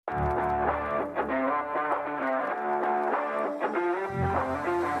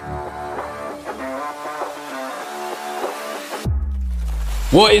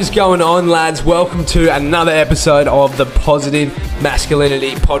What is going on, lads? Welcome to another episode of the Positive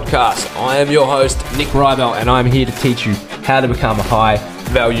Masculinity Podcast. I am your host, Nick Rybel, and I'm here to teach you how to become a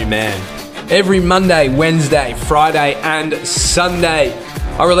high-value man. Every Monday, Wednesday, Friday, and Sunday,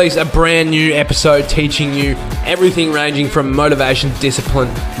 I release a brand new episode teaching you everything ranging from motivation, discipline,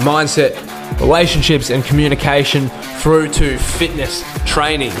 mindset, relationships, and communication through to fitness,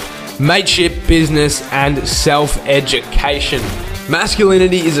 training, mateship, business, and self-education.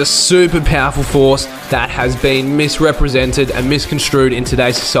 Masculinity is a super powerful force that has been misrepresented and misconstrued in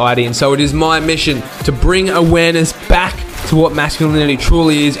today's society, and so it is my mission to bring awareness back to what masculinity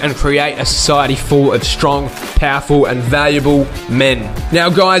truly is and create a society full of strong, powerful, and valuable men. Now,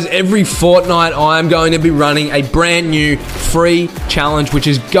 guys, every fortnight I am going to be running a brand new free challenge which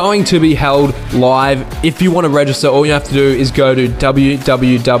is going to be held live. If you want to register, all you have to do is go to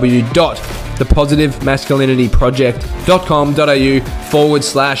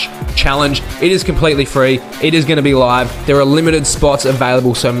thepositivemasculinityproject.com.au/challenge. It is completely free. It is going to be live. There are limited spots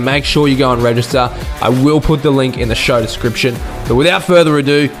available, so make sure you go and register. I will put the link in the show description. But without further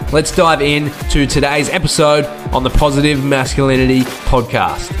ado, let's dive into today's episode on the Positive Masculinity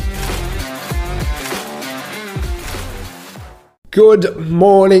Podcast. Good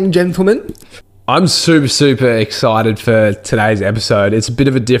morning, gentlemen. I'm super excited for today's episode. It's a bit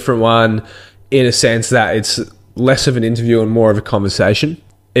of a different one in a sense that it's less of an interview and more of a conversation.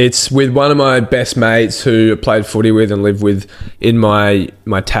 It's with one of my best mates who I played footy with and lived with in my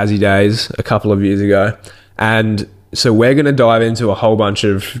Tassie days a couple of years ago. And so we're going to dive into a whole bunch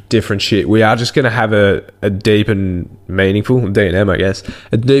of different shit. We are just going to have a deep and meaningful, D&M I guess,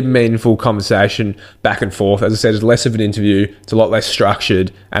 a deep and meaningful conversation back and forth. As I said, it's less of an interview, it's a lot less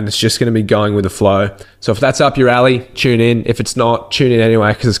structured, and it's just going to be going with the flow. So if that's up your alley, tune in. If it's not, tune in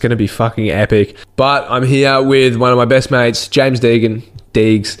anyway, because it's going to be fucking epic. But I'm here with one of my best mates, James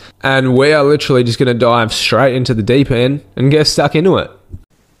Deegs, and we are literally just going to dive straight into the deep end and get stuck into it.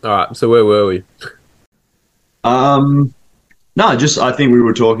 All right, so where were we? No, just I think we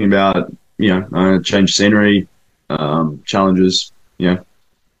were talking about, change scenery, challenges,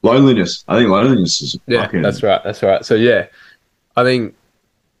 loneliness. I think loneliness is fucking... That's right. So yeah, I think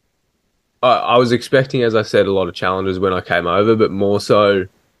I was expecting, as I said, a lot of challenges when I came over, but more so,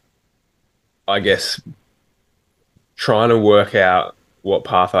 I guess, trying to work out what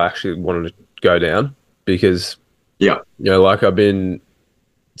path I actually wanted to go down, because, like I've been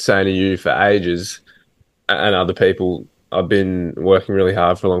saying to you for ages, and other people, I've been working really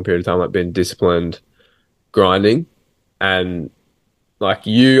hard for a long period of time. I've been disciplined, grinding, and like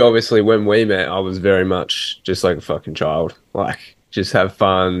you, obviously, when we met, I was very much just like a fucking child, like just have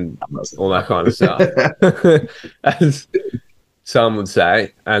fun, all that kind of stuff, as some would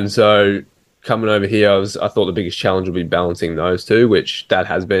say. And so coming over here, I thought the biggest challenge would be balancing those two, which that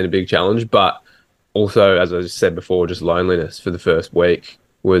has been a big challenge, but also, as I said before, just loneliness for the first week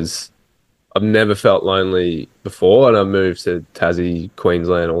was... I've never felt lonely before, and I moved to Tassie,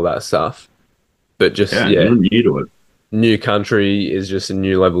 Queensland, all that stuff. But just, you're new to it. New country is just a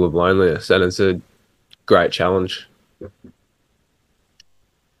new level of loneliness, and it's a great challenge.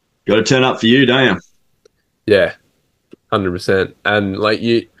 Got to turn up for you, don't you? Yeah, 100%. And like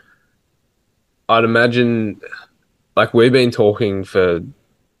I'd imagine, like we've been talking for,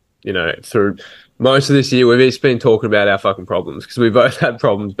 through most of this year, we've each been talking about our fucking problems, because we both had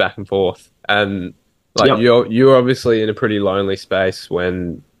problems back and forth. And like you're obviously in a pretty lonely space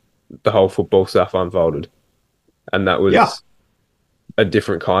when the whole football stuff unfolded, and that was a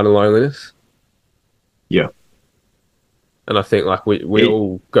different kind of loneliness. Yeah, and I think like we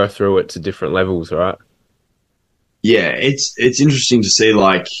all go through it to different levels, right? Yeah, it's interesting to see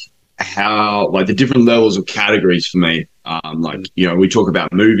like how like the different levels of categories for me. We talk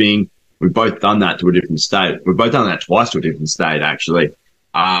about moving. We've both done that to a different state. We've both done that twice to a different state, actually.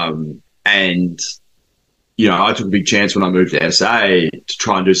 And I took a big chance when I moved to SA to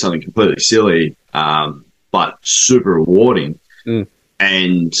try and do something completely silly, but super rewarding.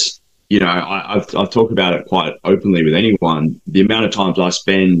 And, I've talked about it quite openly with anyone. The amount of times I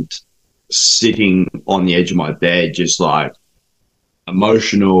spend sitting on the edge of my bed, just like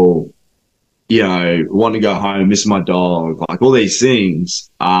emotional, wanting to go home, missing my dog, like all these things.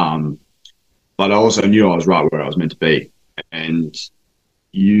 But I also knew I was right where I was meant to be. And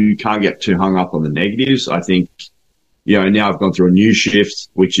you can't get too hung up on the negatives. I think, now I've gone through a new shift,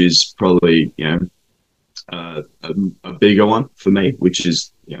 which is probably, a bigger one for me, which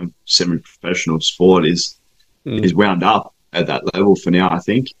is, semi-professional sport is wound up at that level for now, I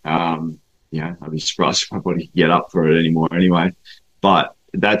think. I'd be surprised if my body could get up for it anymore anyway. But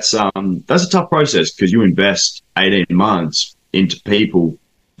that's a tough process, because you invest 18 months into people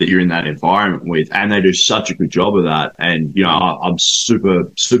that you're in that environment with, and they do such a good job of that. And I'm super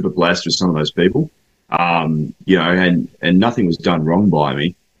super blessed with some of those people. And nothing was done wrong by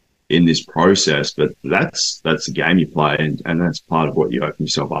me in this process, but that's the game you play, and that's part of what you open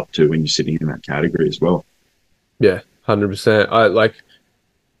yourself up to when you're sitting in that category as well. Yeah, 100%.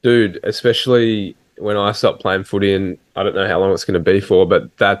 Dude, especially when I stopped playing footy, and I don't know how long it's going to be for,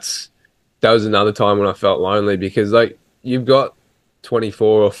 but that was another time when I felt lonely because you've got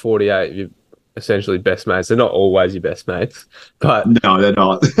 24 or 48, you're essentially best mates. They're not always your best mates, but no, they're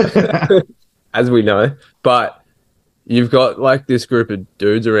not, as we know. But you've got this group of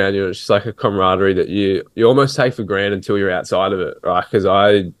dudes around you. And it's just like a camaraderie that you almost take for granted until you're outside of it, right? Because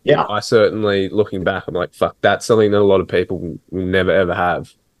I certainly, looking back, I'm like, fuck, that's something that a lot of people will never ever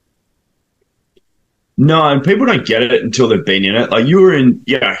have. No, and people don't get it until they've been in it. Like you were in,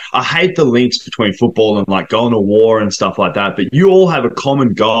 I hate the links between football and going to war and stuff like that, but you all have a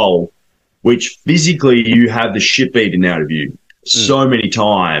common goal, which physically you have the shit beaten out of you so many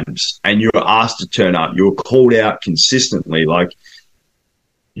times, and you're asked to turn up. You're called out consistently. Like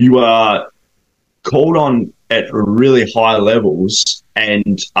you are called on at really high levels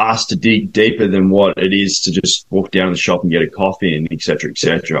and asked to dig deeper than what it is to just walk down to the shop and get a coffee and et cetera, et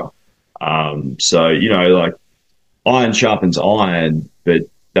cetera. So, iron sharpens iron, but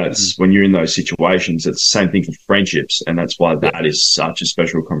that's when you're in those situations, it's the same thing for friendships. And that's why that is such a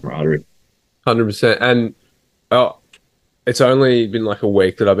special camaraderie. 100%. And it's only been a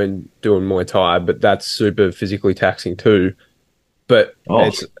week that I've been doing Muay Thai, but that's super physically taxing too. But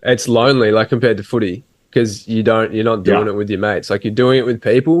it's lonely, compared to footy, because you're not doing it with your mates. You're doing it with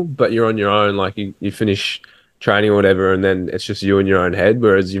people, but you're on your own. You finish training or whatever, and then it's just you in your own head,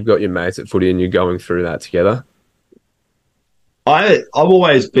 whereas you've got your mates at footy and you're going through that together. I've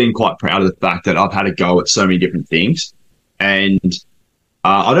always been quite proud of the fact that I've had a go at so many different things. And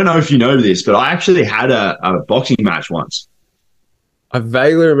I don't know if you know this, but I actually had a boxing match once. I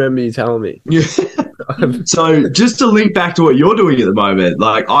vaguely remember you telling me. Yeah. So just to link back to what you're doing at the moment,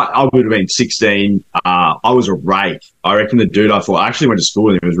 I would have been 16. I was a rake. I reckon the dude I actually went to school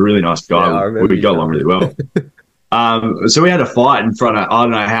with him. He was a really nice guy. Yeah, we got along really well. So we had a fight in front of, I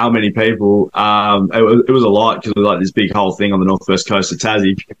don't know how many people. It was a lot because it was this big whole thing on the northwest coast of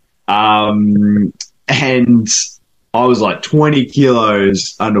Tassie. And I was 20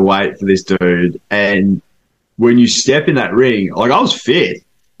 kilos underweight for this dude. And when you step in that ring, I was fit.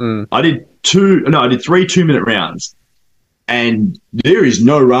 I did 3 2-minute rounds, and there is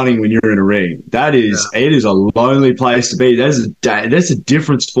no running when you're in a ring. It is a lonely place to be. That's a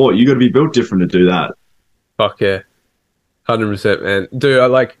different sport. You got to be built different to do that. Fuck yeah, 100%, man. Dude,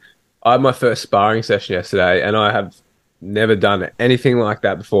 I had my first sparring session yesterday, and I have never done anything like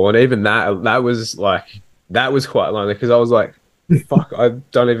that before. And even that was quite lonely because I was like, fuck, I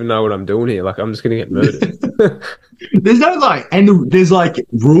don't even know what I'm doing here. I'm just gonna get murdered. There's no there's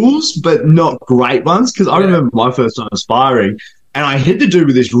rules, but not great ones. Because I remember my first time sparring, and I hit the dude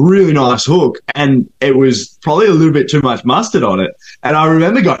with this really nice hook, and it was probably a little bit too much mustard on it. And I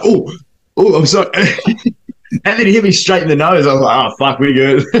remember going, oh, I'm sorry. And then he hit me straight in the nose. I was like, oh, fuck, we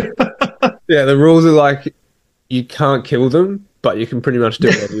good. Yeah, the rules are you can't kill them, but you can pretty much do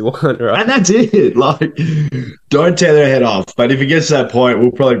whatever you want, right? And that's it. Don't tear their head off. But if it gets to that point,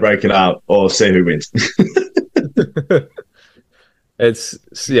 we'll probably break it up or see who wins. It's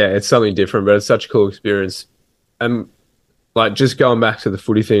something different, but it's such a cool experience. And just going back to the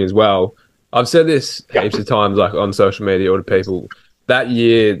footy thing as well, I've said this heaps of times, on social media or to people. That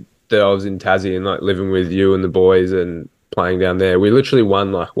year that I was in Tassie and living with you and the boys and playing down there, we literally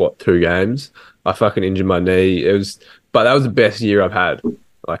won 2 games. I fucking injured my knee. But that was the best year I've had,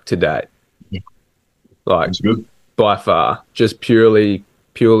 to date. That's good. By far, just purely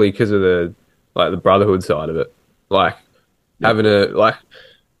because of the brotherhood side of it. Having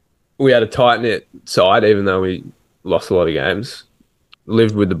we had a tight knit side, even though we lost a lot of games.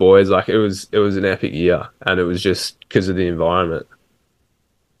 Lived with the boys, it was an epic year, and it was just because of the environment.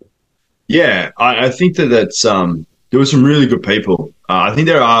 Yeah, I think that's there were some really good people. I think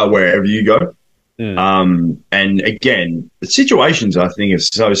there are wherever you go. And again, the situations I think are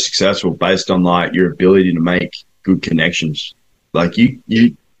so successful based on your ability to make good connections.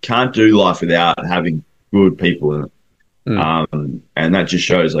 You can't do life without having good people in it. And that just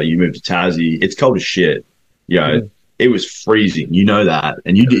shows you moved to Tassie. It's cold as shit. It was freezing. You know that,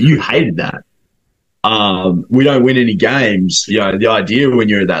 and you hated that. We don't win any games. The idea when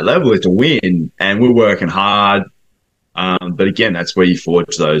you're at that level is to win, and we're working hard. But again, that's where you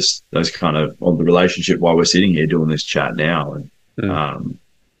forge those kind of on the relationship while we're sitting here doing this chat now. And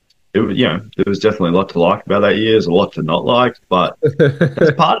there was definitely a lot to like about that year. There's a lot to not like, but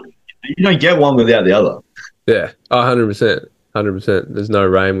that's part of it. You don't get one without the other. Yeah, 100%. 100%.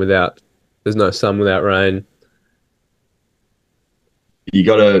 There's no sun without rain. You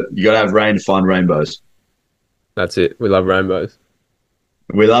gotta have rain to find rainbows. That's it. We love rainbows.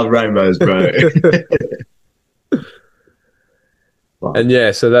 We love rainbows, bro. And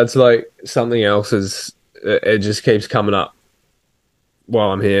yeah, so that's like something else it just keeps coming up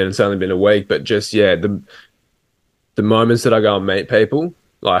while I'm here and it's only been a week, but just yeah, the moments that I go and meet people,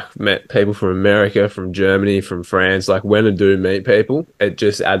 like met people from America, from Germany, from France, like when I do meet people, it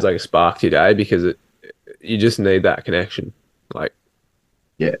just adds like a spark to your day because you just need that connection. Like,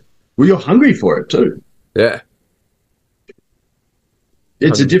 Yeah. Well, you're hungry for it too. yeah,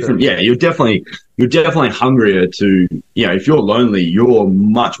 It's a 100%. different, yeah, you're definitely hungrier to, if you're lonely, you're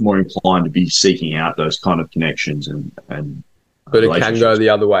much more inclined to be seeking out those kind of connections and But it can go relationships. the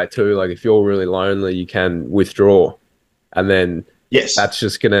other way too. Like if you're really lonely, you can withdraw, and then Yes. that's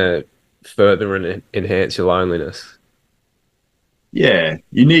just gonna further enhance your loneliness. Yeah.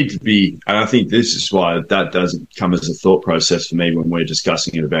 You need to be, and I think this is why that doesn't come as a thought process for me when we're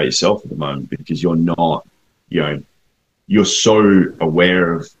discussing it about yourself at the moment, because you're not, you know, you're so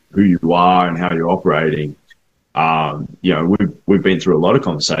aware of who you are and how you're operating. We've been through a lot of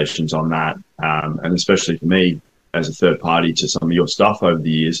conversations on that, and especially for me as a third party to some of your stuff over the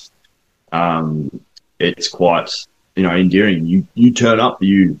years, it's quite endearing. You turn up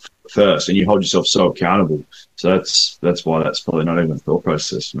you first, and you hold yourself so accountable. So that's why that's probably not even a thought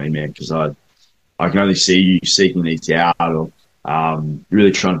process for me, man. Because I can only see you seeking these out or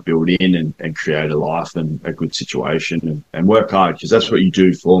really trying to build in and create a life and a good situation and work hard because that's what you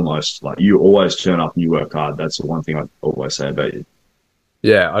do foremost. Like you always turn up and you work hard. That's the one thing I always say about you.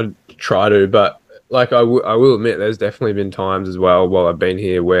 Yeah, I try to, but like I will admit, there's definitely been times as well while I've been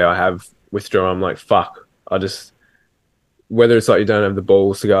here where I have withdrawn. I'm like, fuck, I just whether it's like you don't have the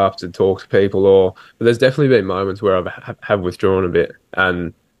balls to go up to talk to people but there's definitely been moments where have withdrawn a bit,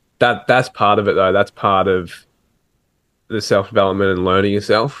 and that's part of it though. That's part of the self development and learning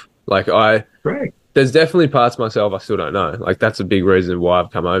yourself. Like Great. there's definitely parts of myself I still don't know. Like that's a big reason why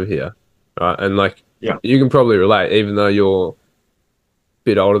I've come over here, right? And like Yeah. you can probably relate, even though you're a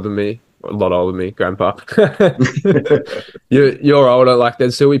bit older than me, a lot older than me, grandpa. You're older. Like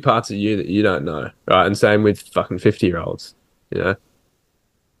there's still be parts of you that you don't know, right? And same with fucking 50-year-olds, you know?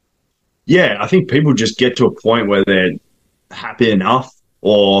 Yeah, I think people just get to a point where they're happy enough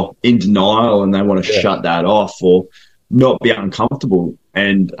or in denial and they want to Yeah. shut that off or not be uncomfortable.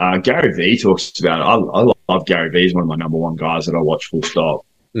 And Gary Vee talks about it. I love Gary Vee. He's one of my number one guys that I watch full stop.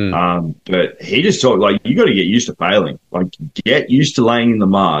 Mm. But he just talked like you got to get used to failing. Like get used to laying in the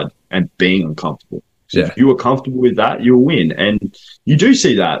mud and being uncomfortable. So Yeah. if you were comfortable with that, you'll win. And you do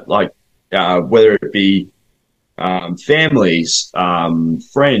see that, like whether it be families,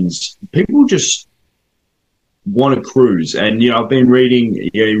 friends, people just want to cruise. And I've been reading.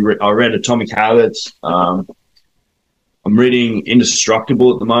 I read Atomic Habits. I'm reading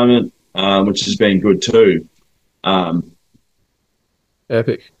Indestructible at the moment, which has been good too. Um,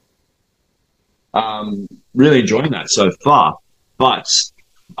 Epic. really enjoying that so far. But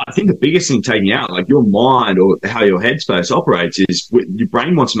I think the biggest thing taking out, like your mind or how your headspace operates, is your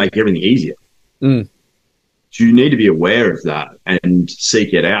brain wants to make everything easier. Mm. So you need to be aware of that and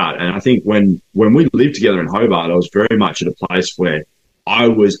seek it out. And I think when we lived together in Hobart, I was very much at a place where I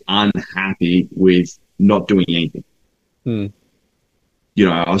was unhappy with not doing anything. Mm.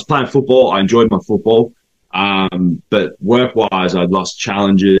 I was playing football. I enjoyed my football. But work-wise, I'd lost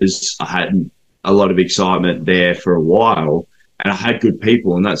challenges. I had a lot of excitement there for a while, and I had good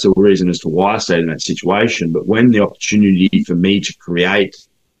people, and that's the reason as to why I stayed in that situation. But when the opportunity for me to create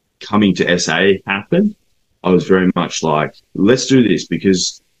coming to SA happened, I was very much like, let's do this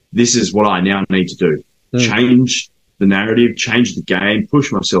because this is what I now need to do. Change the narrative, change the game,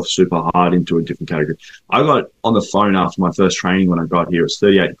 push myself super hard into a different category. I got on the phone after my first training when I got here. It was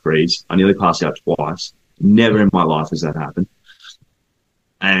 38 degrees. I nearly passed out twice. Never in my life has that happened.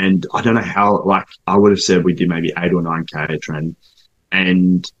 And I don't know how, like, I would have said we did maybe 8 or 9K training.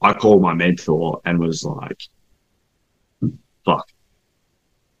 And I called my mentor and was like, fuck,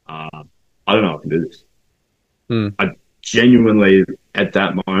 I don't know if I can do this. I genuinely, at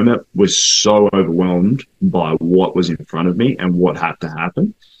that moment, was so overwhelmed by what was in front of me and what had to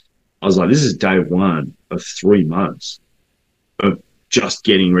happen. I was like, this is day one of 3 months of just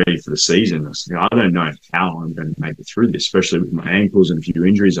getting ready for the season. I was like, I don't know how I'm going to make it through this, especially with my ankles and a few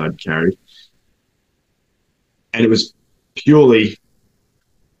injuries I'd carried. And it was purely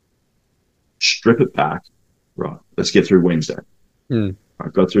strip it back. Right, let's get through Wednesday. I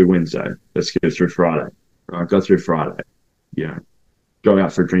got through Wednesday. Let's get through Friday. I got through Friday. You know, go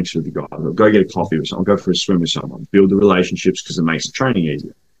out for drinks with the guy. Go get a coffee with someone. Go for a swim with someone. Build the relationships because it makes the training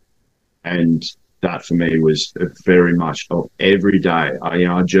easier. And that for me was very much every day.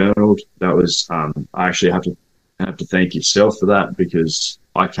 I journaled. That was I actually have to thank yourself for that because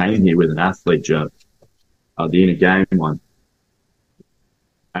I came here with an athlete journal, the inner game one,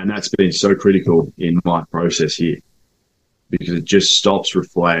 and that's been so critical in my process here because it just stops,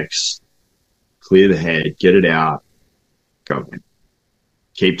 reflects, clear the head, get it out, go again.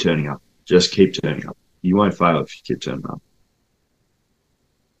 Keep turning up. Just keep turning up. You won't fail if you keep turning up.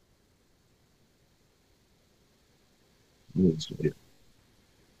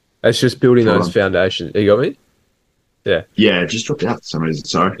 It's just building those foundations. You got me? Yeah. Yeah, it just dropped out for some reason.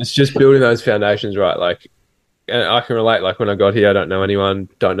 Sorry. It's just building those foundations, right? Like, and I can relate. Like when I got here, I don't know anyone,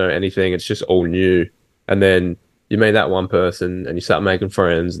 don't know anything. It's just all new. And then you meet that one person and you start making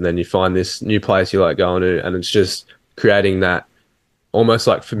friends and then you find this new place you like going to. And it's just creating that almost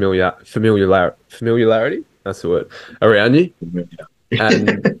like familiarity. That's the word around you.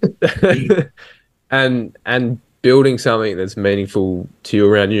 And, and building something that's meaningful to you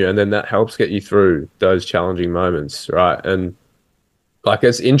around you. And then that helps get you through those challenging moments. Right. And like,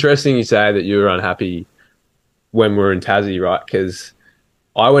 it's interesting you say that you were unhappy when we were in Tassie, right? Because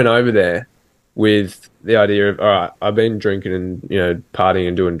I went over there with the idea of, all right, I've been drinking and, partying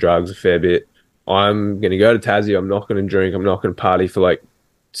and doing drugs a fair bit. I'm going to go to Tassie. I'm not going to drink. I'm not going to party for like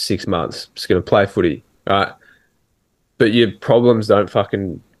 6 months. I'm just going to play footy, right? But your problems don't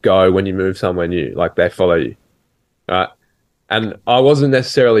fucking go when you move somewhere new. Like they follow you, right? And I wasn't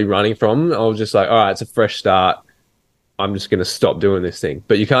necessarily running from them. I was just like, all right, it's a fresh start. I'm just going to stop doing this thing.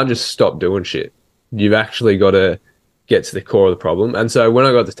 But you can't just stop doing shit. You've actually got to get to the core of the problem. And so when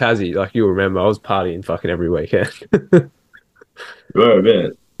I got to Tassie, like you'll remember, I was partying fucking every weekend. Oh,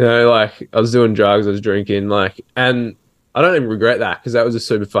 man. Like I was doing drugs, I was drinking, like, and I don't even regret that because that was a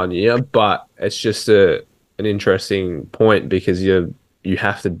super fun year. But it's just an interesting point because you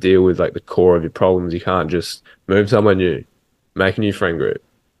have to deal with like the core of your problems. You can't just move somewhere new, make a new friend group,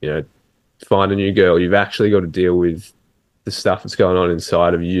 find a new girl. You've actually got to deal with the stuff that's going on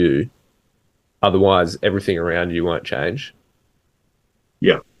inside of you. Otherwise, everything around you won't change.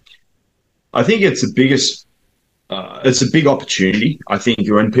 Yeah. I think it's the biggest, it's a big opportunity. I think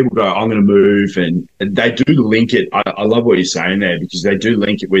when people go, I'm going to move, and they do link it. I love what you're saying there because they do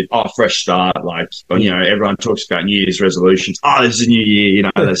link it with, fresh start. Like, everyone talks about New Year's resolutions. Oh, this is a new year,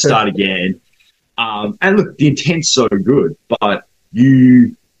 let's start again. And look, the intent's so good, but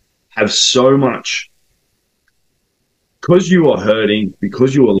you have so much. Because you are hurting,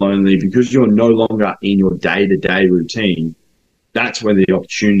 because you are lonely, because you're no longer in your day-to-day routine, that's where the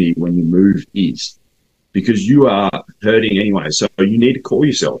opportunity when you move is. Because you are hurting anyway, so you need to call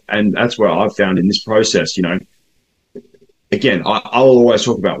yourself. And that's where I've found in this process, again, I'll always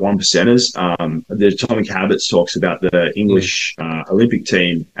talk about one percenters. The Atomic Habits talks about the English Olympic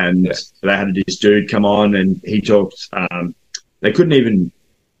team, and they had this dude come on and he talked, they couldn't even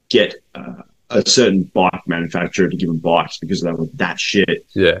get a certain bike manufacturer to give them bikes because they were that shit.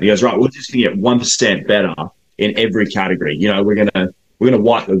 Yeah. He goes, right, we're just gonna get 1% better in every category. We're gonna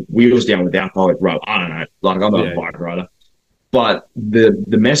wipe the wheels down with alcoholic rub. I don't know. Like I'm not a bike rider. But the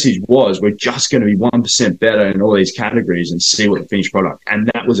message was we're just gonna be 1% better in all these categories and see what the finished product. And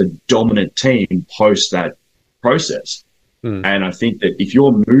that was a dominant team post that process. And I think that if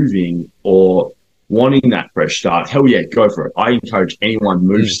you're moving or wanting that fresh start, hell yeah, go for it. I encourage anyone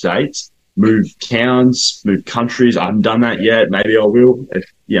move states, move towns, move countries. I haven't done that yet. Maybe I will.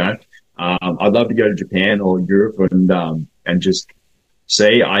 I'd love to go to Japan or Europe and just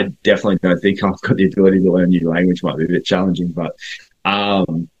see. I definitely don't think I've got the ability to learn a new language. Might be a bit challenging, but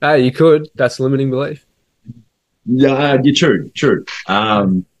hey, you could. That's limiting belief. Yeah, you're true.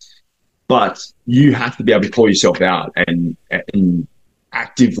 But you have to be able to call yourself out and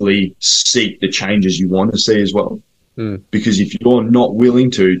actively seek the changes you want to see as well. Because if you're not willing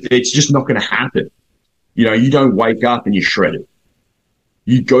to, it's just not going to happen. You don't wake up and you're shredded.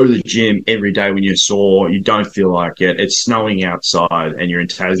 You go to the gym every day when you're sore, you don't feel like it, it's snowing outside and you're in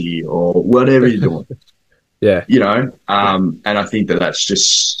Tassie or whatever you're doing. Yeah. And I think that that's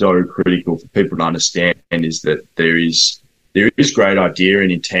just so critical for people to understand is that there is great idea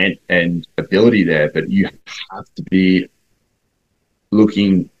and intent and ability there, but you have to be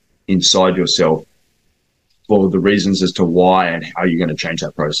looking inside yourself for the reasons as to why and how you're going to change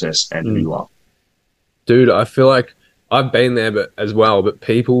that process and who you are. Dude, I feel like I've been there but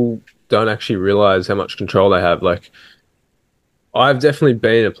people don't actually realize how much control they have. Like, I've definitely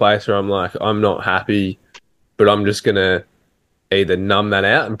been in a place where I'm like, I'm not happy, but I'm just going to either numb that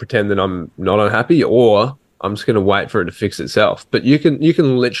out and pretend that I'm not unhappy, or I'm just going to wait for it to fix itself. But you can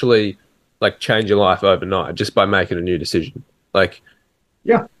literally like change your life overnight just by making a new decision. Like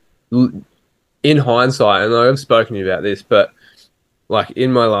Yeah. in hindsight, and I've spoken to you about this, but like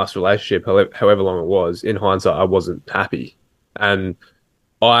in my last relationship, however long it was, in hindsight, I wasn't happy. And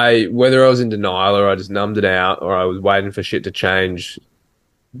whether I was in denial or I just numbed it out or I was waiting for shit to change,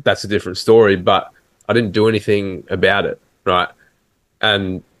 that's a different story. But I didn't do anything about it, right?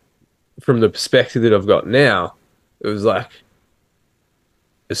 And from the perspective that I've got now, it was like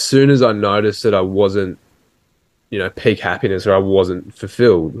as soon as I noticed that I wasn't, peak happiness or I wasn't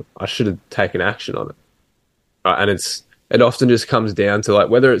fulfilled, I should have taken action on it. Right? And it often just comes down to like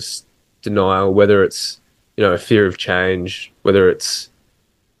whether it's denial, whether it's, a fear of change, whether it's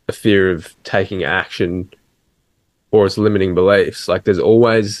a fear of taking action or it's limiting beliefs. Like there's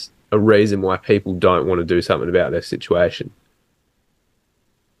always a reason why people don't want to do something about their situation.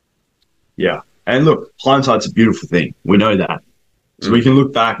 Yeah. And look, hindsight's a beautiful thing. We know that. So we can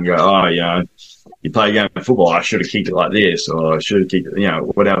look back and go, oh, you play a game of football, I should have kicked it like this, or I should have kicked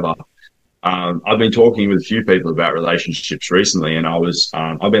it, whatever. I've been talking with a few people about relationships recently, and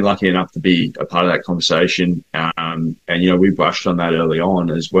I've been lucky enough to be a part of that conversation. And, we brushed on that early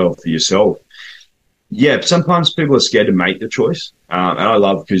on as well for yourself. Yeah, sometimes people are scared to make the choice. And I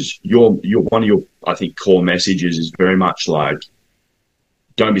love because you're one of your, I think, core messages is very much like,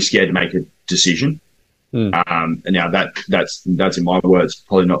 don't be scared to make a decision. And now that's in my words,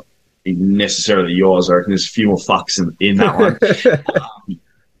 probably not necessarily yours. I reckon there's a few more fucks in that one.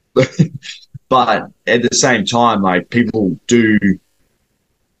 But at the same time, like people do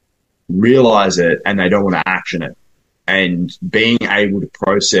realize it and they don't want to action it. And being able to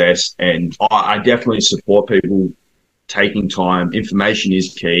process, and I definitely support people taking time. Information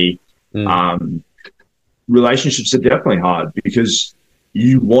is key. Relationships are definitely hard because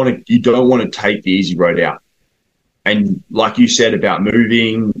you don't want to take the easy road out. And like you said about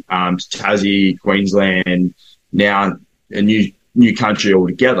moving to Tassie, Queensland, now a new country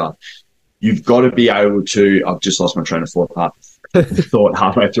altogether, you've got to be able to. I've just lost my train of thought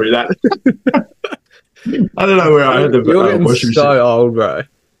halfway through that. I don't know where I had the. You're getting so old, bro.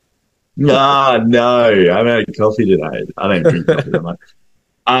 No, I haven't had coffee today. I don't drink coffee that much.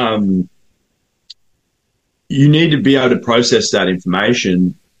 You need to be able to process that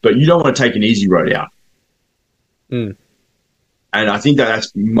information, but you don't want to take an easy road out. And I think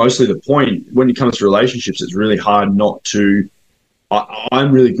that's mostly the point. When it comes to relationships, it's really hard not to.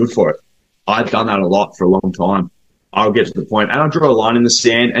 I'm really good for it. I've done that a lot for a long time. I'll get to the point and I'll draw a line in the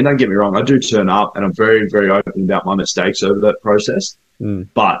sand. And don't get me wrong, I do turn up and I'm very, very open about my mistakes over that process.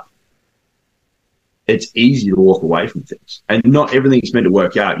 But it's easy to walk away from things. And not everything's meant to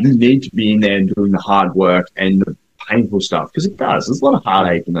work out. You need to be in there and doing the hard work and the painful stuff because it does. There's a lot of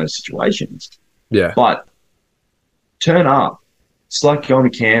heartache in those situations. Yeah. But turn up. It's like going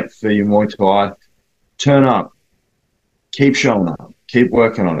to camp for your Muay Thai. Turn up. Keep showing up. Keep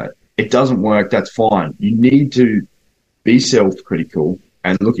working on it. It doesn't work. That's fine. You need to be self-critical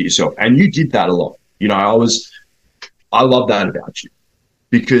and look at yourself. And you did that a lot. I love that about you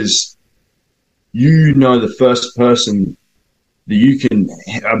because the first person that you can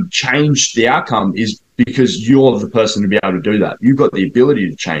change the outcome is because you're the person to be able to do that. You've got the ability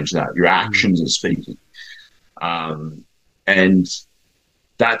to change that. Your actions are speaking. And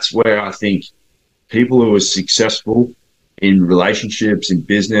that's where I think people who are successful in relationships, in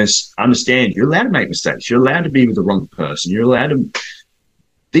business, understand you're allowed to make mistakes. You're allowed to be with the wrong person. You're allowed to.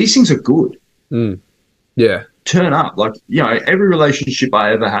 These things are good. Yeah. Turn up. Like, every relationship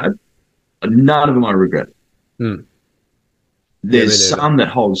I ever had, none of them I regret. There's some that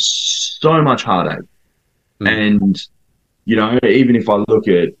hold so much heartache. And, even if I look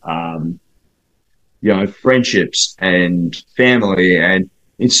at, friendships and family, and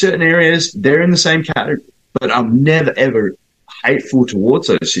in certain areas, they're in the same category. But I'm never, ever hateful towards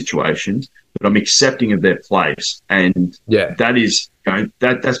those situations, but I'm accepting of their place. And that is,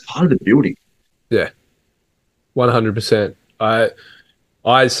 that's part of the building. Yeah, 100%.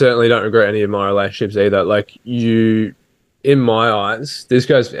 I certainly don't regret any of my relationships either. Like in my eyes, this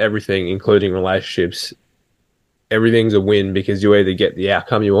goes for everything, including relationships. Everything's a win because you either get the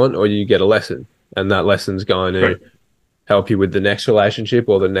outcome you want or you get a lesson. And that lesson's going to help you with the next relationship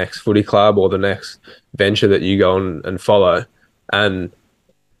or the next footy club or the next venture that you go on and follow. And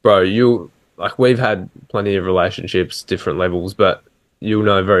bro, we've had plenty of relationships, different levels, but you'll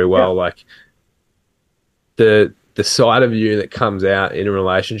know very well, like the side of you that comes out in a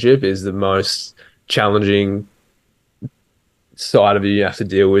relationship is the most challenging side of you have to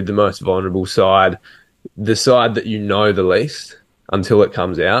deal with, the most vulnerable side, the side that you know the least. until it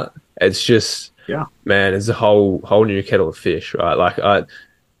comes out. It's just, Yeah. man, it's a whole new kettle of fish, right? Like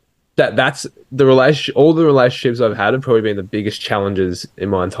that's the relation. All the relationships I've had have probably been the biggest challenges in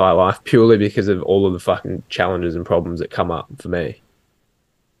my entire life, purely because of all of the fucking challenges and problems that come up for me.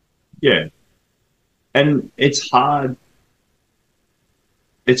 Yeah. And it's hard.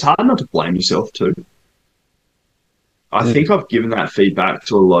 It's hard not to blame yourself too. I think I've given that feedback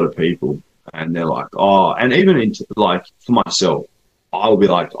to a lot of people, and they're like, "Oh," and even into like for myself, I'll be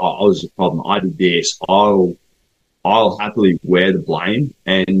like, "Oh, I was the problem. I did this. I'll happily wear the blame."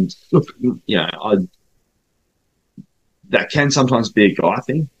 And look, that can sometimes be a guy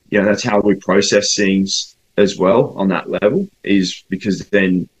thing. That's how we process things as well on that level. Is because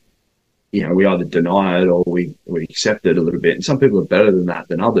then we either deny it or we accept it a little bit. And some people are better than that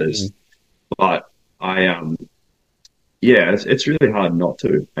than others. But it's really hard not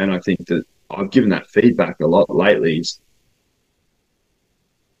to. And I think that I've given that feedback a lot lately. Is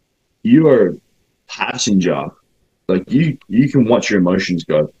you are a passenger. Like you can watch your emotions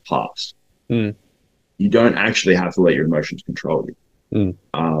go past. You don't actually have to let your emotions control you.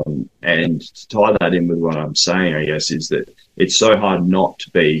 And to tie that in with what I'm saying, I guess, is that it's so hard not to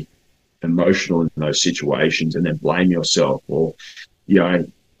be emotional in those situations and then blame yourself, or I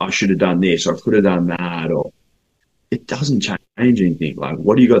should have done this, or I could have done that, or it doesn't change anything. Like,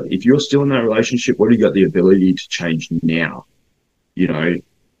 what do you got? If you're still in that relationship, what do you got the ability to change now?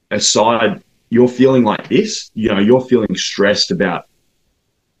 Aside, you're feeling like this, you're feeling stressed about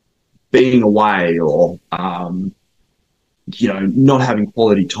being away or, not having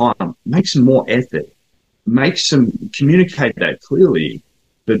quality time. Make some more effort. Communicate that clearly,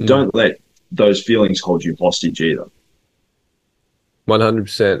 but don't let those feelings hold you hostage either.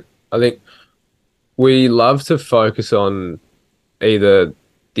 100%. I think we love to focus on either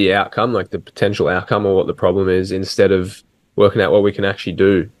the outcome, like the potential outcome, or what the problem is, instead of working out what we can actually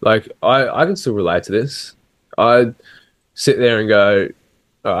do. Like, I can still relate to this. I sit there and go,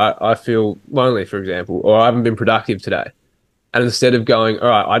 I feel lonely, for example, or I haven't been productive today. And instead of going, all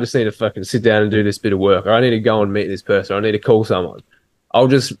right, I just need to fucking sit down and do this bit of work, or I need to go and meet this person, or I need to call someone, I'll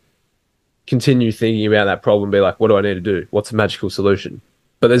just continue thinking about that problem and be like, what do I need to do? What's the magical solution?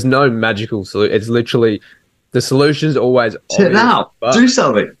 But there's no magical solution. It's literally, the solution's always Sit out, do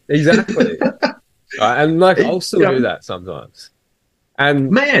something. Exactly. And like, I'll still do that sometimes.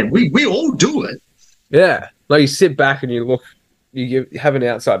 And man, we all do it. Yeah. Like, you sit back and you look, you have an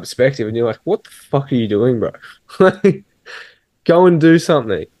outside perspective and you're like, what the fuck are you doing, bro? Like, go and do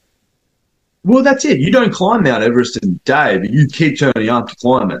something. Well, that's it. You don't climb Mount Everest in a day, but you keep turning up to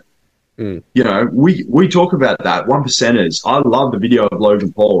climb it. We talk about that. 1%ers. I love the video of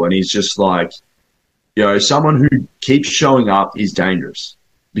Logan Paul, and he's just like, someone who keeps showing up is dangerous,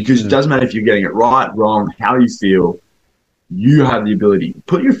 because it doesn't matter if you're getting it right, wrong, how you feel. You have the ability.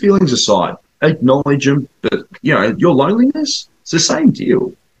 Put your feelings aside. Acknowledge them, but your loneliness, it's the same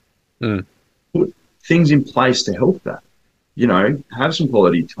deal. Put things in place to help that. Have some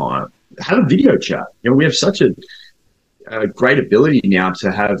quality time. Have a video chat. We have such a great ability now to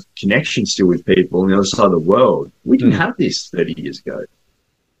have connection still with people on the other side of the world. We didn't have this 30 years ago.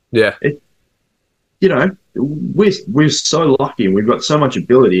 Yeah. We're so lucky, and we've got so much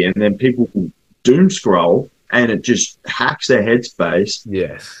ability, and then people doom scroll and it just hacks their headspace.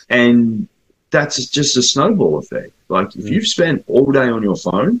 Yes. And that's just a snowball effect. Like, if you've spent all day on your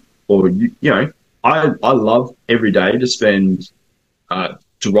phone, or I love every day to spend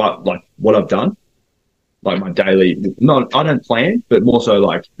to write like what I've done, like my daily. I don't plan, but more so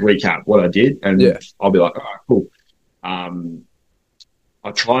like recap what I did, and I'll be like, all right, cool. I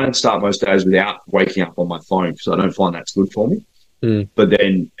try and start most days without waking up on my phone, because I don't find that's good for me. But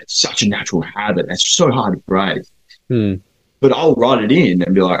then it's such a natural habit. It's so hard to break. But I'll write it in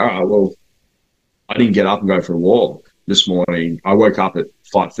and be like, all right, well, I didn't get up and go for a walk this morning. I woke up at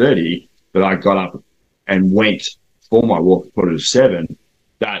 5:30, but I got up and went for my walk at 6:45.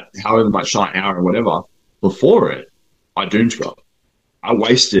 That however much time, hour or whatever before it, I doom scroll. I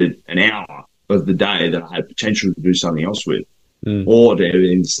wasted an hour of the day that I had potential to do something else with, or to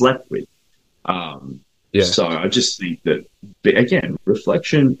even slept with. So I just think that, again,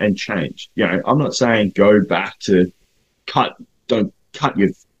 reflection and change. I'm not saying go back to don't cut your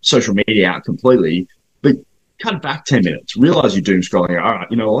social media out completely, but cut it back 10 minutes. Realize you're doom scrolling. All right,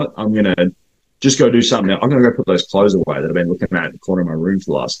 you know what? I'm going to just go do something. I'm going to go put those clothes away that I've been looking at in the corner of my room for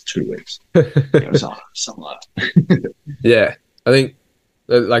the last 2 weeks. Something like that. Yeah. I think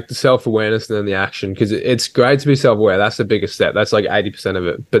like the self-awareness and then the action, because it's great to be self-aware. That's the biggest step. That's like 80% of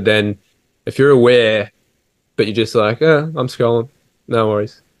it. But then if you're aware, but you're just like, I'm scrolling, no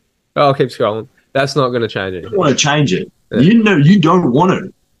worries, I'll keep scrolling, that's not going to change anything. I don't want to change it. Yeah. You know, you don't want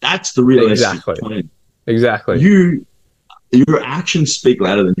to. That's the realistic Exactly. point. Exactly. Your actions speak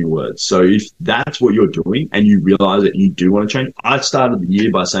louder than your words. So if that's what you're doing and you realize that you do want to change, I started the year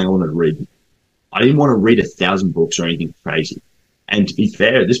by saying I wanted to read. I didn't want to read 1,000 books or anything crazy. And to be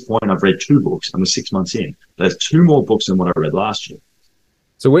fair, at this point, I've read 2 books. I'm 6 months in. There's 2 more books than what I read last year.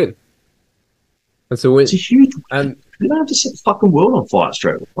 It's a win. It's a win. It's a huge win. And You don't have to set the fucking world on fire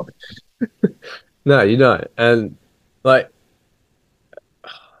straight away. no, you don't. And like,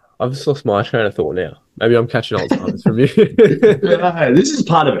 I've just lost my train of thought now. Maybe I'm catching Alzheimer's from you. This is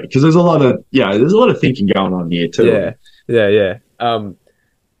part of it because there's a lot of thinking going on here too. Yeah.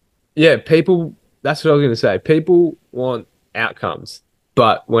 People. That's what I was going to say. People want outcomes,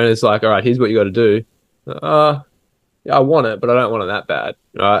 but when it's like, all right, here's what you got to do. Yeah, I want it, but I don't want it that bad,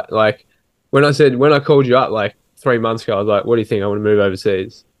 right? Like when I called you up like 3 months ago, I was like, what do you think? I want to move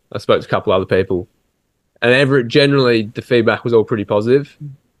overseas. I spoke to a couple other people, and generally the feedback was all pretty positive.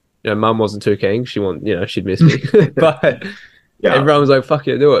 You know, mum wasn't too keen. She'd miss me, but Yeah. everyone was like, fuck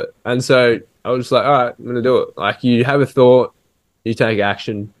yeah, do it. And so I was just like, all right, I'm going to do it. Like you have a thought, you take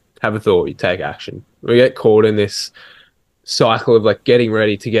action, have a thought, you take action. We get caught in this cycle of like getting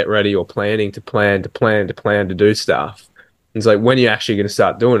ready to get ready or planning to plan to do stuff. It's like, when are you actually going to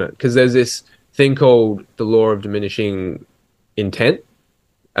start doing it? Because there's this thing called the law of diminishing intent.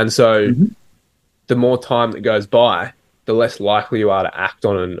 And so the more time that goes by, the less likely you are to act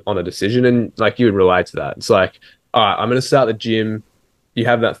on a decision. And like you would relate to that. It's like, all right, I'm going to start the gym. You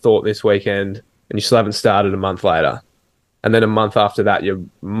have that thought this weekend and you still haven't started a month later. And then a month after that, you're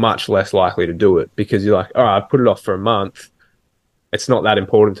much less likely to do it because you're like, all right, I put it off for a month. It's not that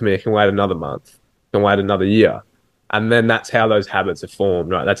important to me. I can wait another month. I can wait another year. And then that's how those habits are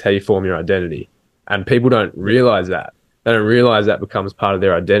formed, right? That's how you form your identity. And people don't realize that. They don't realize that becomes part of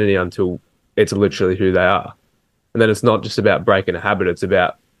their identity until it's literally who they are. And then it's not just about breaking a habit. It's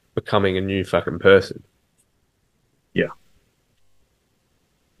about becoming a new fucking person. Yeah.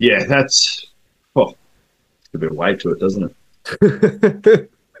 Yeah, it's a bit of weight to it, doesn't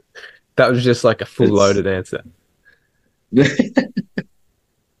it? That was just like a full loaded answer.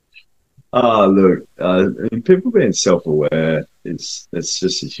 Oh, look, people being self-aware it's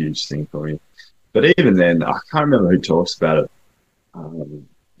just a huge thing for me. But even then, I can't remember who talks about it.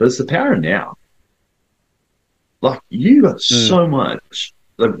 But it's the power of now. Like, you got so much.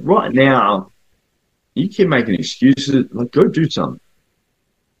 Like, right now, you keep making excuses. Like, go do something.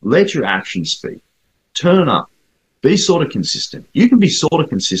 Let your actions speak. Turn up. Be sort of consistent. You can be sort of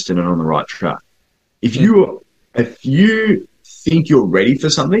consistent and on the right track. If you think you're ready for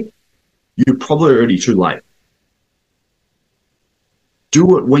something, you're probably already too late.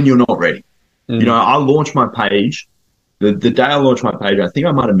 Do it when you're not ready. You know, I launched my page. The day I launched my page, I think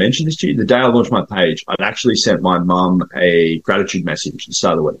I might have mentioned this to you. The day I launched my page, I'd actually sent my mum a gratitude message at the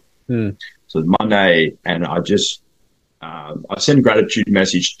start of the week. So it's Monday, and I send a gratitude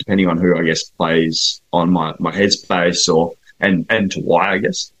message depending on who I guess plays on my headspace and to why I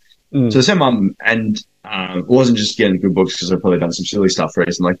guess. So I sent mum, and it wasn't just getting good books because I've probably done some silly stuff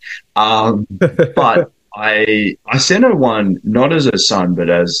recently. But I sent her one not as a son but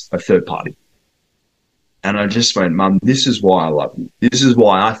as a third party. And I just went, Mum, this is why I love you. This is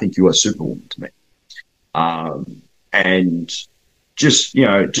why I think you are Superwoman to me. And just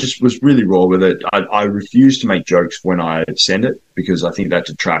was really raw with it. I refuse to make jokes when I send it because I think that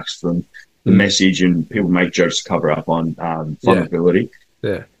detracts from the message, and people make jokes to cover up on vulnerability.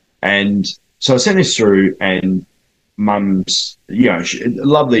 Yeah. And so I sent this through, and Mum's,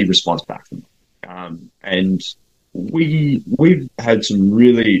 lovely response back from me. And we've had some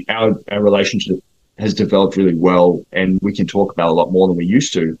really, our relationship has developed really well, and we can talk about a lot more than we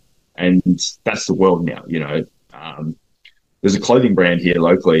used to. And that's the world now, There's a clothing brand here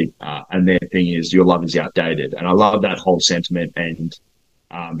locally, and their thing is your love is outdated. And I love that whole sentiment and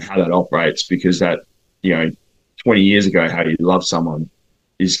how that operates, because that, 20 years ago, how you love someone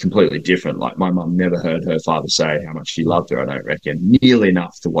is completely different. Like, my mum never heard her father say how much she loved her, I don't reckon, nearly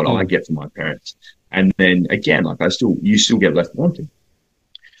enough to what I get from my parents. And then again, like, you still get left wanting.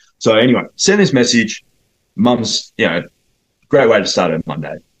 So anyway, send this message. Mum's, great way to start a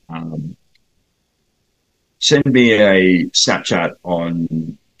Monday. Send me a Snapchat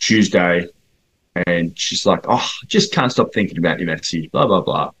on Tuesday, and she's like, "Oh, I just can't stop thinking about your message, blah, blah,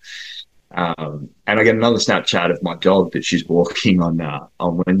 blah." And I get another Snapchat of my dog that she's walking on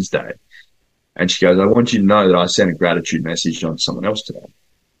Wednesday. And she goes, "I want you to know that I sent a gratitude message on someone else today."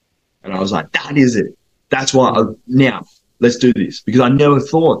 And I was like, that is it. That's why now let's do this, because I never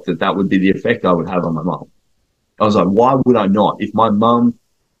thought that would be the effect I would have on my mum. I was like, why would I not? If my mum,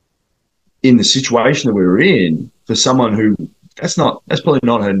 in the situation that we were in, for someone who that's probably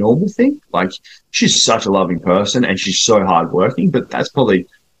not her normal thing. Like, she's such a loving person and she's so hardworking, but that's probably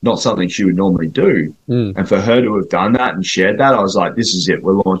not something she would normally do. And for her to have done that and shared that, I was like, this is it.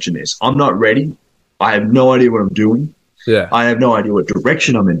 We're launching this. I'm not ready. I have no idea what I'm doing. Yeah. I have no idea what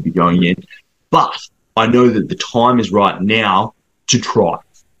direction I'm going to be going in, but I know that the time is right now to try.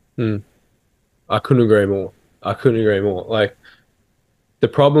 I couldn't agree more. Like, the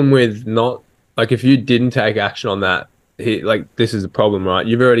problem with not, like, if you didn't take action on that, this is the problem, right?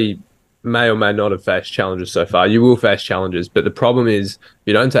 You've already may or may not have faced challenges so far. You will face challenges, but the problem is, if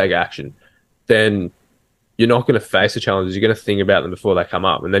you don't take action, then you're not going to face the challenges. You're going to think about them before they come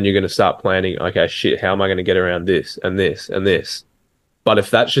up, and then you're going to start planning, okay, shit, how am I going to get around this and this and this? But if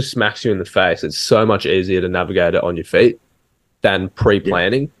that just smacks you in the face, it's so much easier to navigate it on your feet than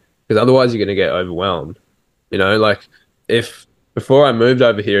pre-planning, because otherwise you're going to get overwhelmed. You know, like, if before I moved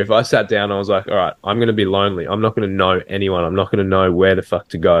over here, if I sat down, I was like, all right, I'm going to be lonely. I'm not going to know anyone. I'm not going to know where the fuck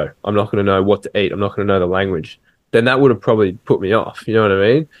to go. I'm not going to know what to eat. I'm not going to know the language. Then that would have probably put me off. You know what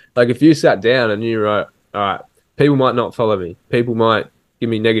I mean? Like, if you sat down and you wrote, all right, people might not follow me. People might give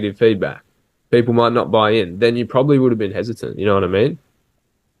me negative feedback. People might not buy in. Then you probably would have been hesitant. You know what I mean?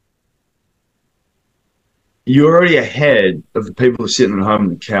 You're already ahead of the people who are sitting at home on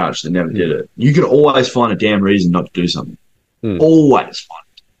the couch that never did it. You can always find a damn reason not to do something. Always find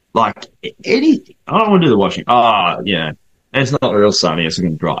it. Like, anything. I don't want to do the washing. It's not real sunny. It's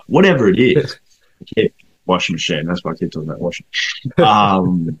going to dry. Whatever it is. Washing machine. That's why I keep talking about washing.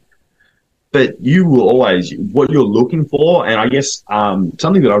 But you will always, what you're looking for, and I guess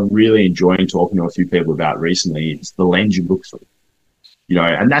something that I really enjoy talking to a few people about recently is the lens you look through. You know,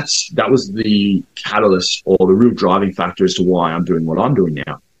 and that was the catalyst or the real driving factor as to why I'm doing what I'm doing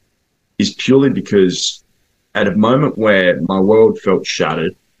now, is purely because at a moment where my world felt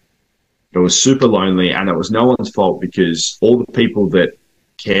shattered, it was super lonely, and it was no one's fault because all the people that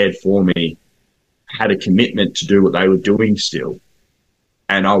cared for me had a commitment to do what they were doing still,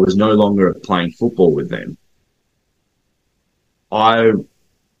 and I was no longer playing football with them. I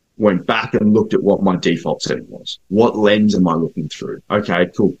went back and looked at what my default setting was. What lens am I looking through? Okay,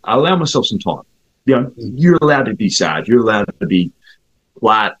 cool. I allow myself some time. You know, you're allowed to be sad. You're allowed to be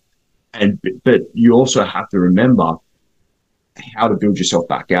flat, but you also have to remember how to build yourself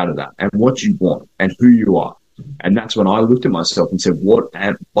back out of that and what you want and who you are. And that's when I looked at myself and said,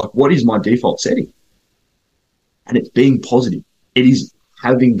 what is my default setting? And it's being positive. It is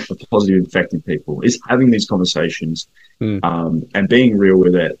having a positive effect in people. It's having these conversations and being real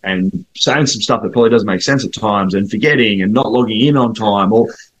with it and saying some stuff that probably doesn't make sense at times and forgetting and not logging in on time or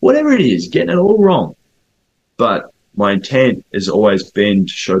whatever it is, getting it all wrong. But my intent has always been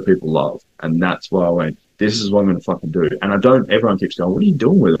to show people love. And that's why I went, this is what I'm going to fucking do. And everyone keeps going, what are you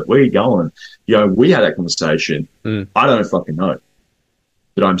doing with it? Where are you going? You know, we had that conversation. I don't fucking know.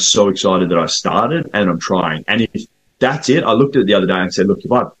 But I'm so excited that I started and I'm trying. And if that's it, I looked at it the other day and said, look,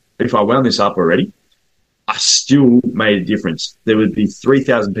 if I wound this up already, I still made a difference. There would be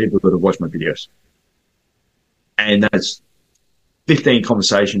 3,000 people that have watched my videos. And that's 15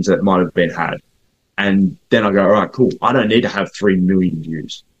 conversations that might have been had. And then I go, all right, cool. I don't need to have 3 million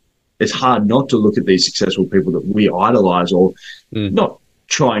views. It's hard not to look at these successful people that we idolize or not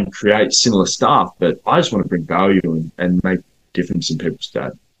try and create similar stuff, but I just want to bring value and make a difference in people's day.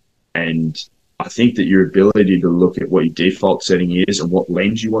 And I think that your ability to look at what your default setting is and what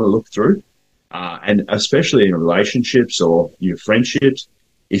lens you want to look through, and especially in relationships or your friendships,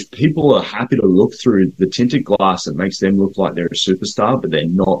 if people are happy to look through the tinted glass that makes them look like they're a superstar, but they're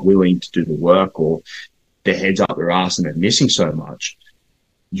not willing to do the work or their head's up their ass and they're missing so much,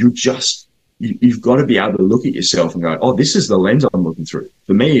 you've got to be able to look at yourself and go, oh, this is the lens I'm looking through.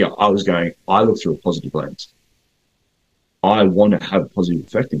 For me, I look through a positive lens. I want to have a positive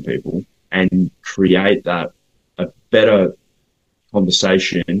effect in people and create a better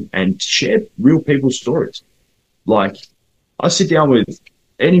conversation and share real people's stories. Like, I sit down with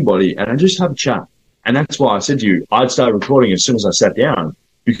anybody and I just have a chat. And that's why I said to you, I'd start recording as soon as I sat down,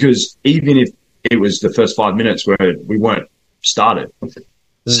 because even if it was the first 5 minutes where we weren't started,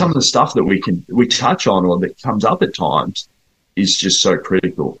 some of the stuff that we touch on or that comes up at times is just so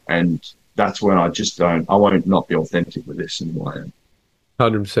critical. And that's when I won't not be authentic with this in the way I am.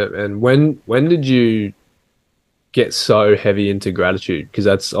 100%. And when did you get so heavy into gratitude? Because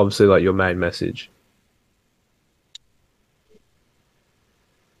that's obviously like your main message.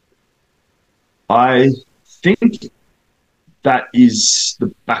 I think that is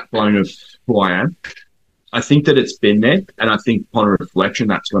the backbone of who I am. I think that it's been there, and I think upon reflection,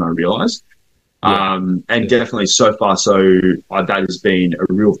 that's when I realized. Definitely so far, that has been a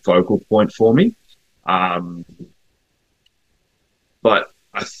real focal point for me. But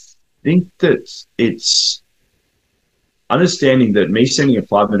I think that it's understanding that me sending a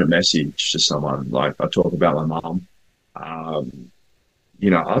 5 minute message to someone, like I talk about my mum, um,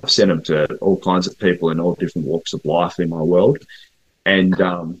 I've sent them to all kinds of people in all different walks of life in my world. And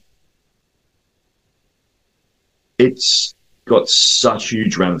it's got such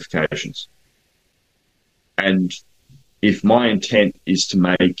huge ramifications. And if my intent is to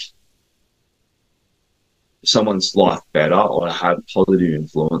make someone's life better or to have positive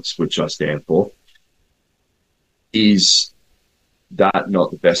influence, which I stand for, is that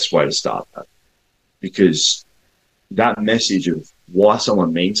not the best way to start that? Because that message of why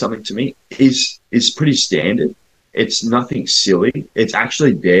someone means something to me is pretty standard. It's nothing silly. It's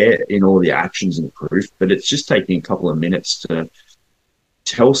actually there in all the actions and proof, but it's just taking a couple of minutes to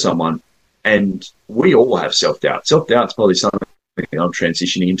tell someone. And we all have self-doubt. Self-doubt is probably something I'm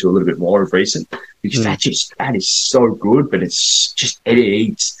transitioning into a little bit more of recent, because that is so good, but it's just, it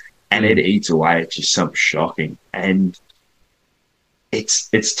eats and it eats away. It's just something shocking. And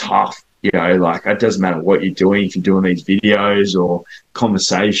it's tough. Like it doesn't matter what you're doing, if you're doing these videos or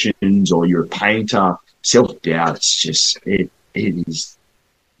conversations or you're a painter, self-doubt, it is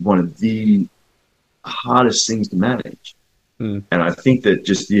one of the hardest things to manage. And I think that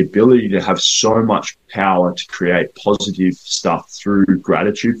just the ability to have so much power to create positive stuff through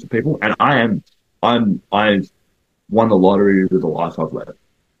gratitude for people. And I've won the lottery with the life I've led.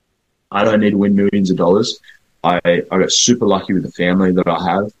 I don't need to win millions of dollars. I got super lucky with the family that I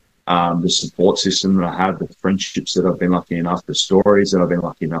have, the support system that I have, the friendships that I've been lucky enough, the stories that I've been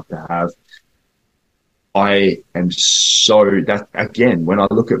lucky enough to have. I am so that, again, when I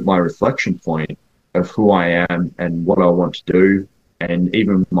look at my reflection point of who I am and what I want to do, and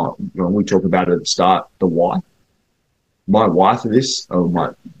even when we talk about it at the start, the why. My why for this, or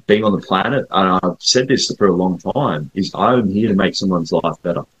my being on the planet, and I've said this for a long time, is I'm here to make someone's life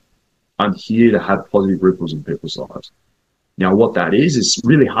better. I'm here to have positive ripples in people's lives. Now, what that is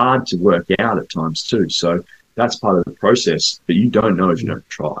really hard to work out at times too. So that's part of the process, but you don't know if you don't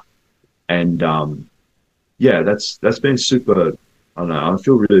try. And that's been super. I don't know. I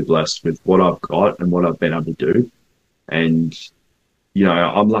feel really blessed with what I've got and what I've been able to do. And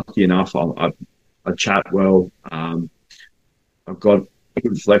I'm lucky enough. I chat well. I've got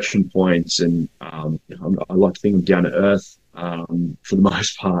good reflection points, and I like to think I'm down to earth for the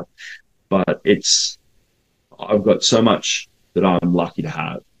most part. But I've got so much that I'm lucky to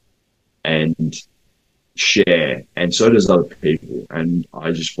have and share, and so does other people. And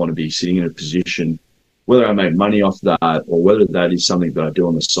I just want to be sitting in a position, whether I make money off that or whether that is something that I do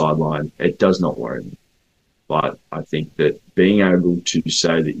on the sideline, it does not worry me. But I think that being able to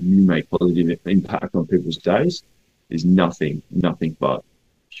say that you make positive impact on people's days is nothing but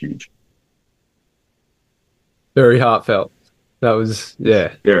huge. Very heartfelt. That was,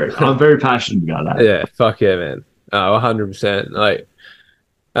 yeah. I'm very passionate about that. Yeah, fuck yeah, man. 100%.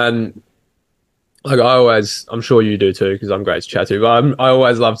 And I'm sure you do too, because I'm great to chat to, but I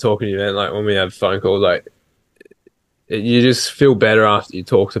always love talking to you, man. Like when we have phone calls, you just feel better after you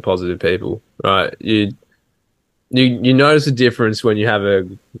talk to positive people, right? You notice a difference when you have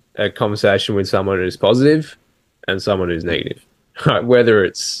a conversation with someone who's positive and someone who's negative, right? Whether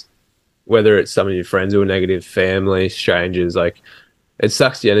it's some of your friends who are negative, family, strangers, it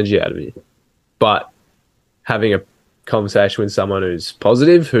sucks the energy out of you. But having a conversation with someone who's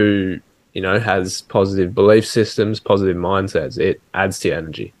positive, who has positive belief systems, positive mindsets, it adds to your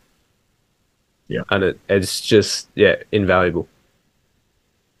energy. Yeah. And it's just, invaluable.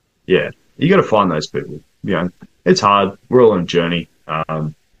 Yeah. You got to find those people. It's hard. We're all on a journey.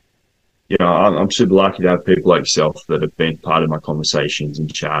 I'm super lucky to have people like yourself that have been part of my conversations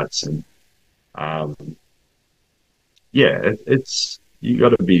and chats. And, you got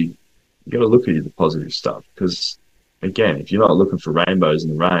to look at the positive stuff, because again, if you're not looking for rainbows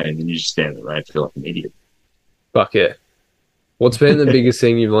in the rain, then you just stand in the rain and feel like an idiot. Fuck yeah. What's been the biggest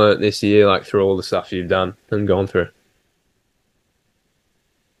thing you've learned this year, through all the stuff you've done and gone through?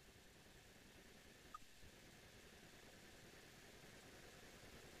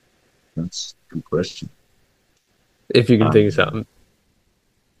 That's a good question. If you can think of something.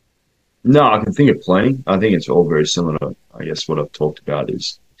 No, I can think of plenty. I think it's all very similar to, I guess, what I've talked about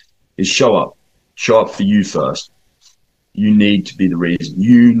is show up. Show up for you first. You need to be the reason.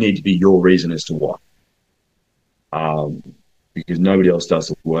 You need to be your reason as to why. Because nobody else does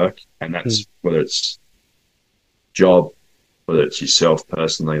the work, and that's whether it's job, whether it's yourself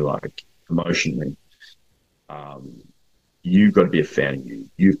personally, emotionally. You've got to be a fan of you.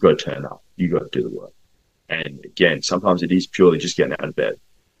 You've got to turn up. You've got to do the work. And again, sometimes it is purely just getting out of bed,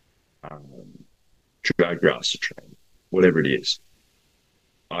 drag your ass to train, whatever it is.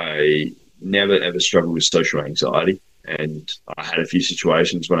 I never ever struggled with social anxiety. And I had a few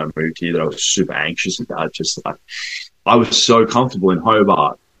situations when I moved here that I was super anxious about. Just like I was so comfortable in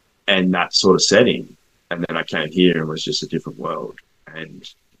Hobart and that sort of setting. And then I came here and was just a different world. And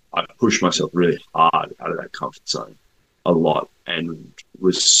I pushed myself really hard out of that comfort zone a lot and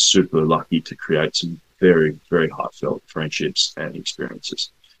was super lucky to create some very, very heartfelt friendships and experiences.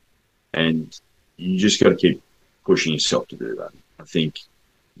 And you just got to keep pushing yourself to do that. I think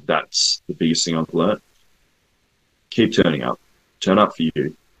that's the biggest thing I've learned. Keep turning up, turn up for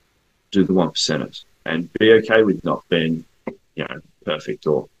you, do the one percenters, and be okay with not being, perfect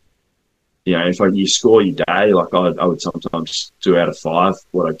or, if you score your day, like I would sometimes do out of 5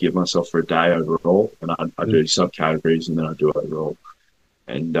 what I give myself for a day overall, and I do subcategories and then I do overall,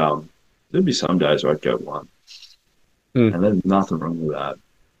 and there'd be some days where I'd go 1, and there's nothing wrong with that.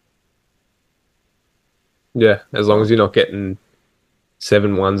 Yeah, as long as you're not getting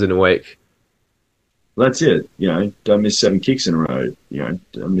 7 ones in a week. That's it. Don't miss 7 kicks in a row.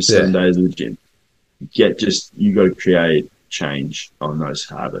 Don't miss 7 days of the gym. You got to create change on those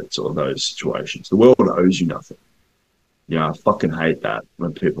habits or those situations. The world owes you nothing. I fucking hate that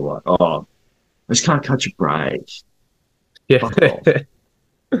when people are like, oh, I just can't catch a break. Yeah. Fuck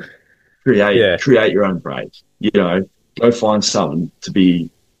off. Create your own break. Go find something to be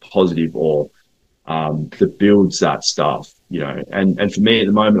positive or that builds that stuff. And for me at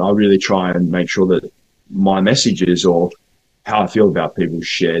the moment, I really try and make sure that my messages or how I feel about people is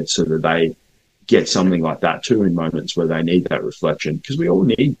shared so that they get something like that too in moments where they need that reflection, because we all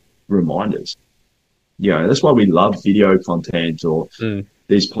need reminders. That's why we love video content or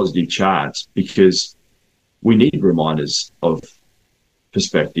these positive chats, because we need reminders of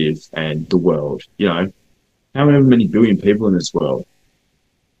perspective and the world. How many billion people in this world?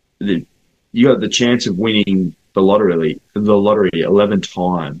 You got the chance of winning the lottery 11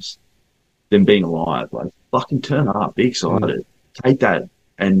 times than being alive. Like, fucking turn up, be excited, take that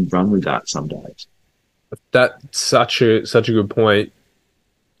and run with that some days. That's such a good point.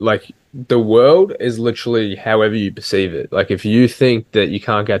 Like, the world is literally however you perceive it. Like, if you think that you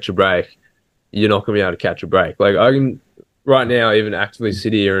can't catch a break, you're not going to be able to catch a break. Like, I can right now even actively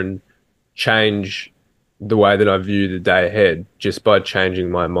sit here and change the way that I view the day ahead just by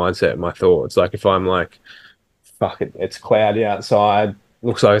changing my mindset and my thoughts. Like, if I'm like, fuck it, it's cloudy outside,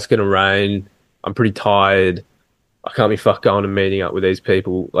 looks like it's going to rain, I'm pretty tired, I can't be fucked going and meeting up with these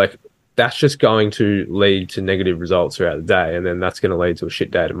people. Like, that's just going to lead to negative results throughout the day. And then that's going to lead to a shit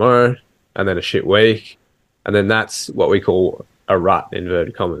day tomorrow and then a shit week. And then that's what we call a rut,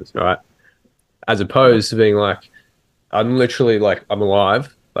 inverted commas, right? As opposed to being like, I'm literally like, I'm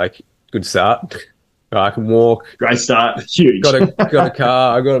alive, like, good start. I can walk. Great start. Huge. Got a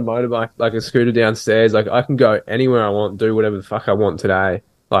car. I got a motorbike, like a scooter downstairs. Like, I can go anywhere I want, do whatever the fuck I want today.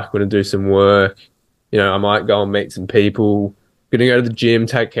 Like, I'm going to do some work. I might go and meet some people. I'm going to go to the gym,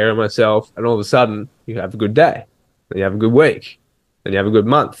 take care of myself. And all of a sudden, you have a good day. Then you have a good week. Then you have a good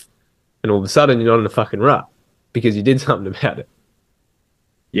month. And all of a sudden, you're not in a fucking rut because you did something about it.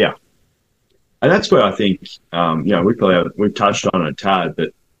 Yeah. And that's where I think, we've touched on it a tad,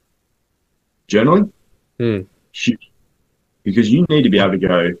 but journaling, huge. Because you need to be able to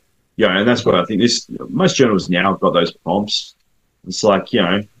go, and that's where I think most journals now have got those prompts. It's like,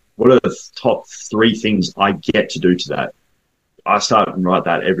 what are the top 3 things I get to do today? I start and write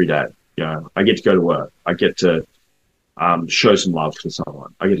that every day. I get to go to work. I get to show some love to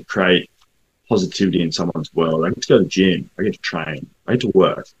someone. I get to create positivity in someone's world. I get to go to the gym. I get to train. I get to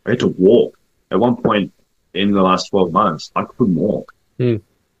work. I get to walk. At one point in the last 12 months, I couldn't walk.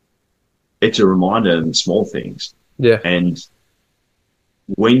 It's a reminder in small things. Yeah. And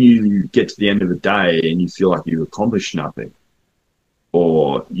when you get to the end of the day and you feel like you've accomplished nothing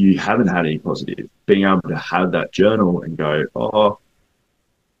or you haven't had any positive, being able to have that journal and go, oh,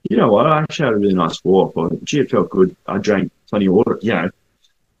 you know what? I actually had a really nice walk, or gee, it felt good. I drank plenty of water. How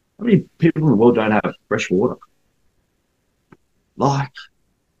many people in the world don't have fresh water? Like,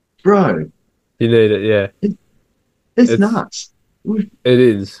 bro. You need it, yeah. It's nuts. It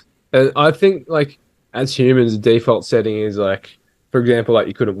is. And I think, like, as humans, the default setting is, like, for example, like,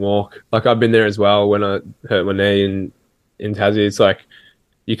 you couldn't walk. Like, I've been there as well when I hurt my knee in Tassie. It's like,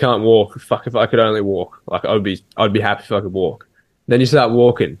 you can't walk. Fuck, if I could only walk. Like, I'd be happy if I could walk. Then you start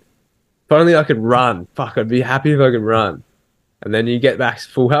walking. If only I could run. Fuck, I'd be happy if I could run. And then you get back to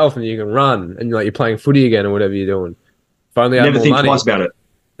full health and you can run. And you're playing footy again or whatever you're doing. If only I had more money. Never think twice about it.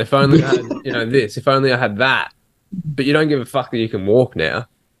 If only I had, this. If only I had that. But you don't give a fuck that you can walk now.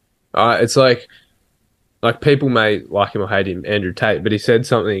 It's like people may like him or hate him, Andrew Tate, but he said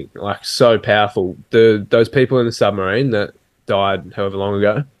something like so powerful. Those people in the submarine that died however long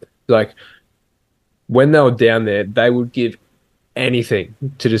ago. Like when they were down there, they would give anything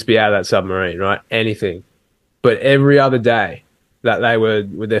to just be out of that submarine, right? Anything. But every other day that they were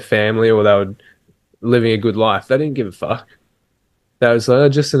with their family or they were living a good life, they didn't give a fuck. That was like, oh,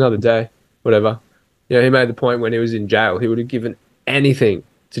 just another day, whatever. You know, he made the point when he was in jail, he would have given anything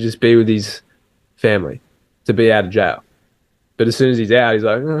to just be with his family, to be out of jail. But as soon as he's out, he's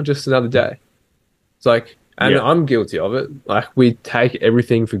like, oh, just another day. It's like, and Yeah. I'm guilty of it. Like, we take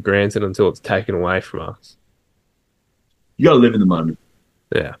everything for granted until it's taken away from us. You got to live in the moment.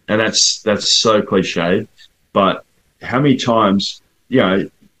 Yeah. And that's so cliche, but how many times, I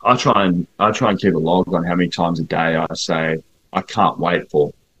try and keep a log on how many times a day I say I can't wait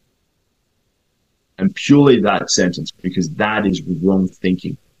for, and purely that sentence, because that is wrong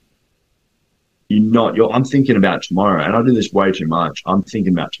thinking. I'm thinking about tomorrow, and I do this way too much. I'm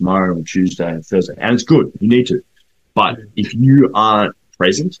thinking about tomorrow and Tuesday and Thursday, and it's good. You need to, but if you aren't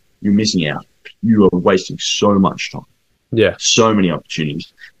present, you're missing out. You are wasting so much time. Yeah. So many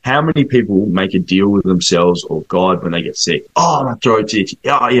opportunities. How many people make a deal with themselves or God when they get sick? Oh, my throat's itchy.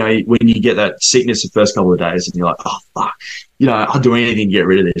 Oh, when you get that sickness the first couple of days and you're like, oh, fuck. I'll do anything to get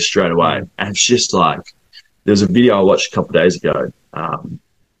rid of this straight away. And it's just like, there's a video I watched a couple of days ago. And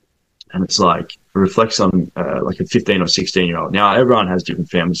it's like, it reflects on like a 15 or 16-year-old. Now, everyone has different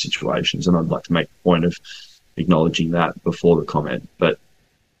family situations, and I'd like to make a point of acknowledging that before the comment. But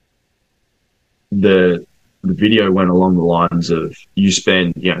the video went along the lines of, you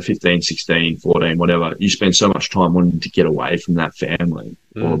spend, 15, 16, 14, whatever, you spend so much time wanting to get away from that family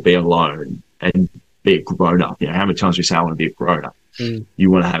or be alone and be a grown up. How many times we say, I want to be a grown up? You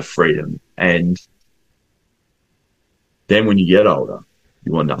want to have freedom. And then when you get older,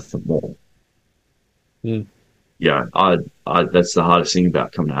 you want nothing more. I that's the hardest thing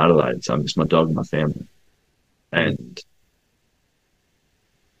about coming to Adelaide. So I miss my dog and my family. And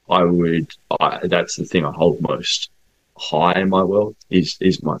that's the thing I hold most high in my world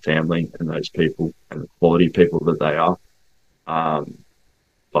is my family and those people and the quality of people that they are.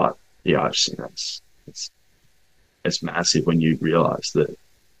 But I just think it's massive when you realise that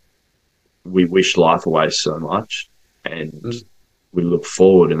we wish life away so much, and we look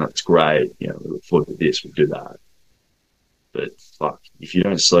forward, and that's great. We look forward to this, we do that. But fuck, if you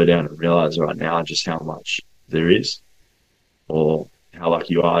don't slow down and realise right now just how much there is, or how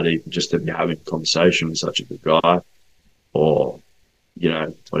lucky you are to even just to be having a conversation with such a good guy, or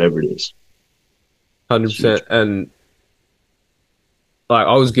whatever it is. 100%. And like,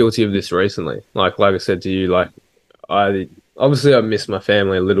 I was guilty of this recently. Like I said to you, like, I missed my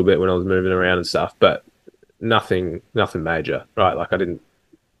family a little bit when I was moving around and stuff, but nothing major, right? Like, I didn't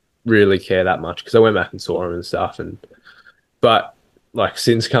really care that much because I went back and saw them and stuff. But like,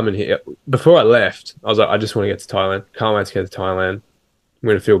 since coming here, before I left, I was like, I just want to get to Thailand. Can't wait to get to Thailand. I'm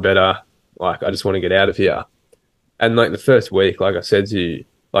going to feel better. Like, I just want to get out of here. And like the first week, like I said to you,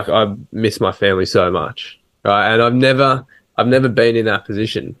 like, I miss my family so much, right? And I've never been in that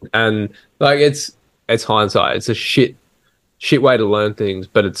position. And like, it's hindsight. It's a shit way to learn things,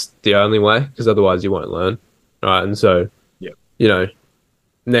 but it's the only way, because otherwise you won't learn, right? And so,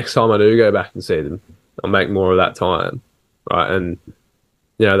 next time I do go back and see them, I'll make more of that time, right? And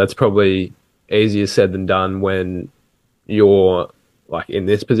that's probably easier said than done when you're like in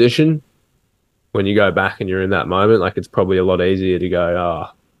this position. When you go back and you're in that moment, like, it's probably a lot easier to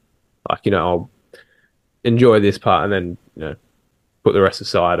go, I'll enjoy this part and then, put the rest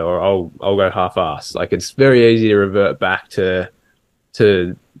aside, or I'll go half-assed. Like, it's very easy to revert back to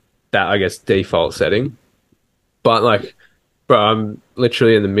that, I guess, default setting. But like, bro, I'm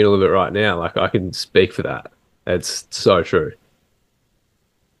literally in the middle of it right now. Like, I can speak for that. It's so true.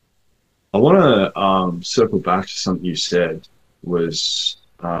 I want to circle back to something you said was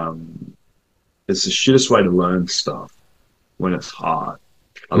it's the shittest way to learn stuff when it's hard.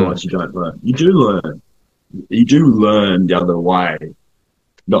 Otherwise, you don't learn. You do learn. You do learn the other way,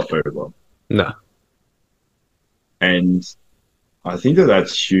 not very well. No. And I think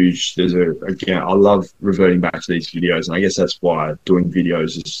that's huge. Again, I love reverting back to these videos, and I guess that's why doing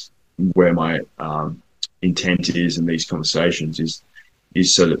videos is where my intent is in these conversations is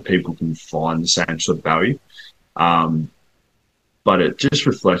so that people can find the same sort of value. But it just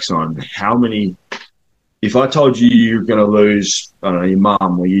reflects on how many. If I told you you're going to lose, I don't know, your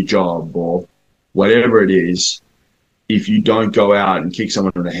mum or your job or whatever it is, if you don't go out and kick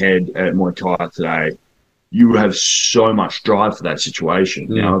someone in the head at Muay Thai today, you will have so much drive for that situation.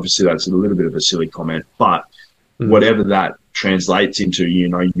 Now, obviously, that's a little bit of a silly comment, but whatever that translates into,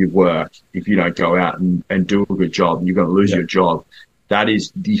 your work, if you don't go out and do a good job, you're going to lose your job. That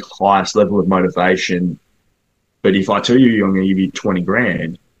is the highest level of motivation But if I tell you I'm going to give you 20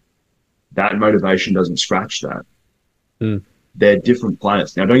 grand, that motivation doesn't scratch that. Mm. They're different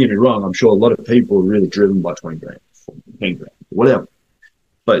planets. Now, don't get me wrong. I'm sure a lot of people are really driven by 20 grand, 10 grand, whatever.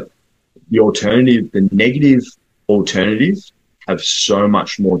 But the alternative, the negative alternatives have so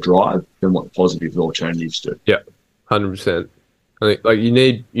much more drive than what positive alternatives do. Yeah, 100%. I think like you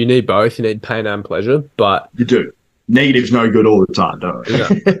need both. You need pain and pleasure, but You do. Negative's no good all the time, don't no,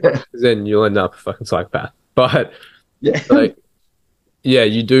 it? 'cause then you'll end up a fucking psychopath. But Yeah. like, yeah,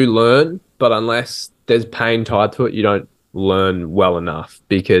 you do learn, but unless there's pain tied to it, you don't learn well enough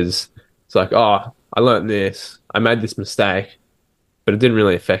because it's like, oh, I learned this, I made this mistake, but it didn't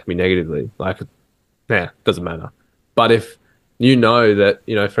really affect me negatively. Like, yeah, doesn't matter. But if you know that,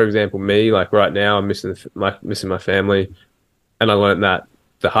 for example, me, like right now, I'm missing my family, and I learned that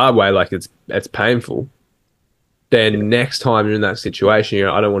the hard way, like it's painful. Then next time you're in that situation,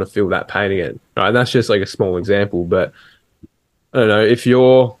 I don't want to feel that pain again. Right? And that's just like a small example, but I don't know if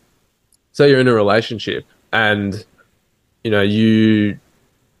say you're in a relationship and you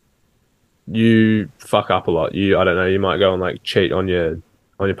fuck up a lot. I don't know, you might go and like cheat on your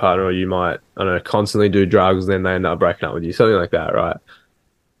partner, or you might, I don't know, constantly do drugs, then they end up breaking up with you, something like that, right?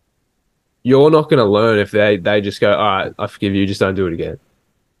 You're not going to learn if they just go, all right, I forgive you, just don't do it again.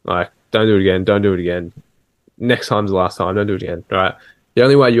 Like, don't do it again, don't do it again. Next time's the last time, don't do it again, right? The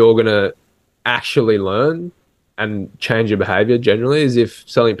only way you're going to actually learn and change your behavior generally is if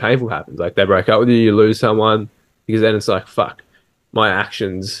something painful happens. Like they break up with you, you lose someone, because then it's like, fuck, my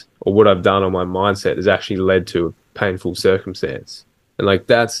actions or what I've done or my mindset has actually led to a painful circumstance. And like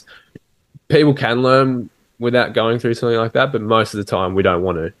people can learn without going through something like that, but most of the time we don't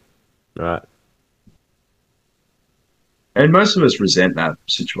want to, right? And most of us resent that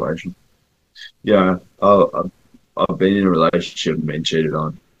situation. Yeah, I've been in a relationship and been cheated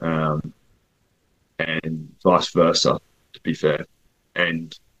on, and vice versa, to be fair.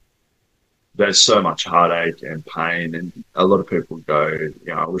 And there's so much heartache and pain, and a lot of people go,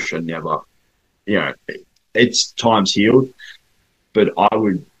 I wish I never, it's time's healed, but I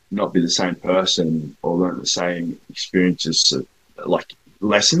would not be the same person or learn the same experiences, like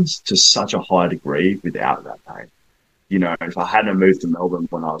lessons to such a high degree without that pain. If I hadn't moved to Melbourne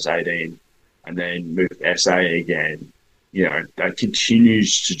when I was 18 and then moved to SA again, that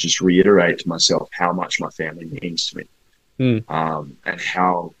continues to just reiterate to myself how much my family means to me. And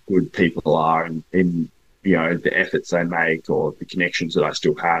how good people are in the efforts they make or the connections that I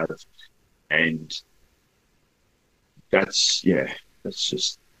still have. And that's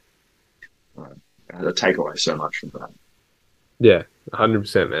just, I take away so much from that. Yeah,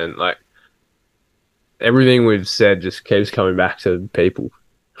 100%, man. Like everything we've said just keeps coming back to people,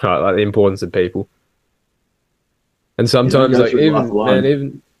 right? Like the importance of people. And sometimes, like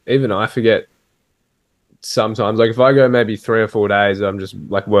even I forget. Sometimes, like if I go maybe 3 or 4 days, I'm just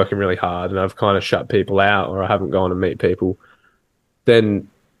like working really hard and I've kind of shut people out, or I haven't gone to meet people, then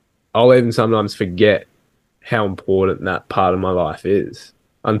I'll even sometimes forget how important that part of my life is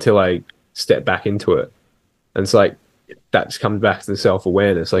until I step back into it. And it's like that just comes back to the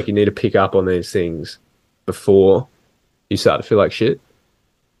self-awareness. Like you need to pick up on these things before you start to feel like shit.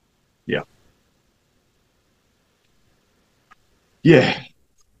 Yeah. Yeah.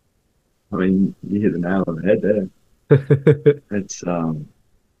 I mean, you hit the nail on the head there.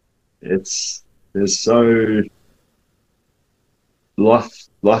 It's there's so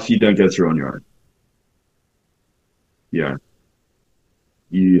life you don't go through on your own.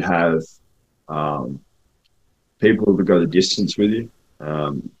 You have people that go the distance with you.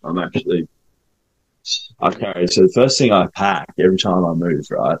 I'm actually okay. So the first thing I pack every time I move,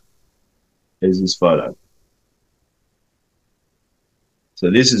 right, is this photo. So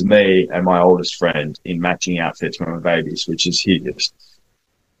this is me and my oldest friend in matching outfits for my babies, which is hideous.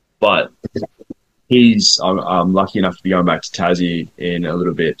 But I'm lucky enough to be going back to Tassie in a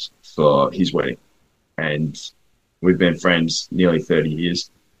little bit for his wedding. And we've been friends nearly 30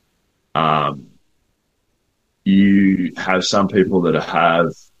 years. You have some people that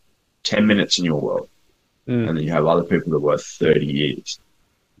have 10 minutes in your world, and then you have other people that were 30 years.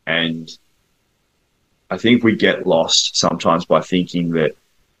 And I think we get lost sometimes by thinking that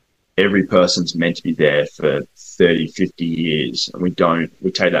every person's meant to be there for 30, 50 years, and we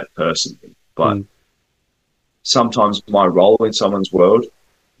take that personally. But sometimes my role in someone's world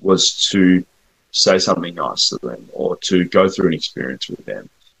was to say something nice to them or to go through an experience with them.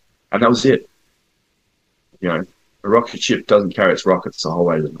 And that was it. A rocket ship doesn't carry its rockets the whole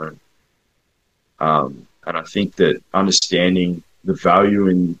way to the moon. And I think that understanding the value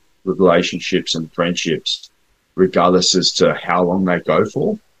in relationships and friendships, regardless as to how long they go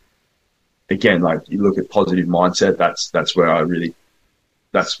for, again, like you look at positive mindset, that's where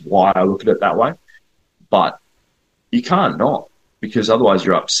that's why I look at it that way. But you can't not, because otherwise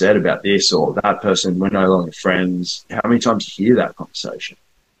you're upset about this or that person, we're no longer friends. How many times do you hear that conversation?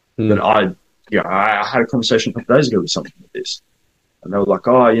 Mm. That I had a conversation a couple of days ago with something like this, and they were like,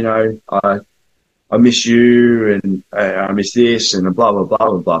 "Oh, I miss you, and I miss this, and blah blah blah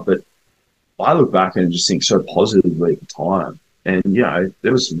blah blah." But I look back and just think so positively at the time, and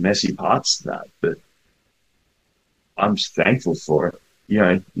there was some messy parts to that, but I'm just thankful for it.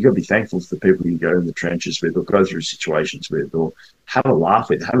 You got to be thankful for the people you go in the trenches with, or go through situations with, or have a laugh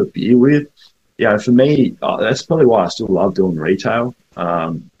with, have a beer with. For me, that's probably why I still love doing retail,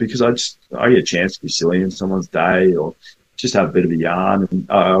 because I get a chance to be silly in someone's day, or just have a bit of a yarn. And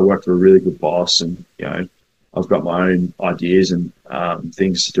I work for a really good boss, and I've got my own ideas and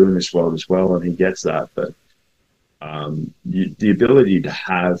things to do in this world as well, and he gets that. But the ability to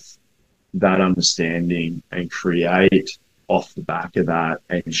have that understanding and create off the back of that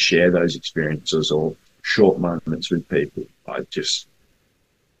and share those experiences or short moments with people, it's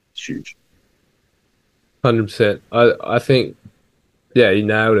huge. 100%. I think, yeah, you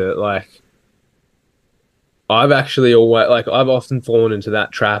nailed it. Like, I've actually always, like, I've often fallen into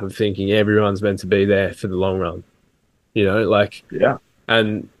that trap of thinking everyone's meant to be there for the long run, like, Yeah.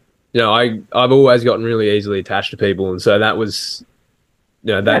 and, I've always gotten really easily attached to people. And so that was,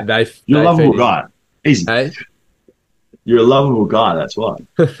 You're a they lovable feed guy. Easy. Hey? You're a lovable guy. That's why.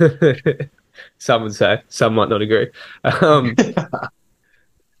 Some would say, some might not agree. Um,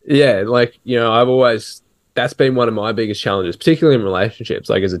 yeah, like, I've always, that's been one of my biggest challenges, particularly in relationships,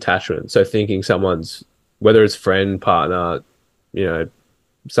 like as attachment. So thinking someone's, whether it's friend, partner,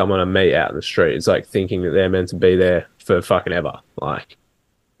 someone I meet out in the street, it's like thinking that they're meant to be there for fucking ever. Like,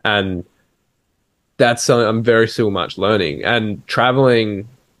 and that's something I'm very still much learning. And traveling,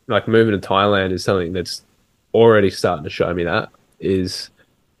 like moving to Thailand, is something that's already starting to show me that is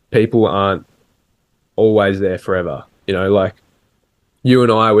people aren't always there forever. Like you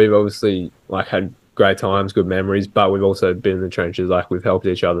and I, we've obviously like had great times, good memories, but we've also been in the trenches. Like we've helped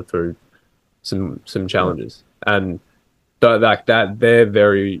each other through some challenges, and like that, they're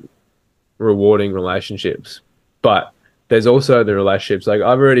very rewarding relationships. But there's also the relationships, like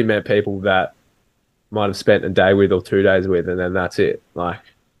I've already met people that might have spent a day with or 2 days with, and then that's it. Like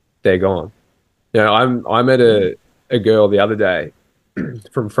they're gone. I met a girl the other day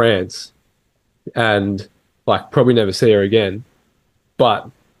from France, and like probably never see her again. But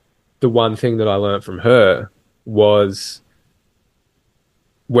the one thing that I learned from her was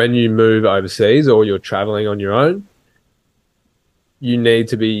when you move overseas or you're traveling on your own, you need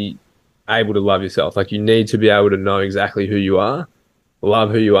to be able to love yourself. Like you need to be able to know exactly who you are,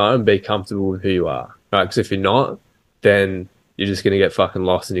 love who you are, and be comfortable with who you are. Right? Because if you're not, then you're just gonna get fucking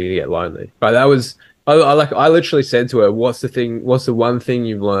lost and you're gonna get lonely. Right? That was I literally said to her, "What's the one thing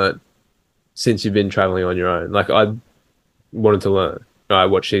you've learned since you've been traveling on your own?" Like I wanted to learn, right,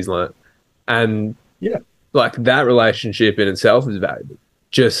 what she's learned, and Yeah. like that relationship in itself is valuable.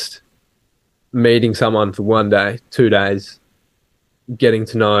 Just meeting someone for 1 day, 2 days, getting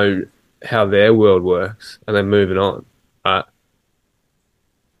to know how their world works, and then moving on. Right?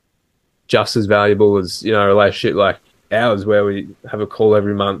 Just as valuable as a relationship like ours, where we have a call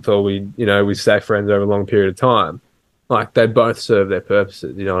every month, or we stay friends over a long period of time. Like they both serve their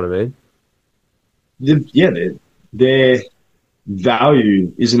purposes. You know what I mean? Their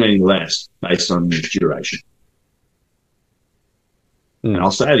value isn't any less based on the duration. And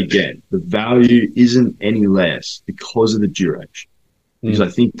I'll say it again: the value isn't any less because of the duration. Because I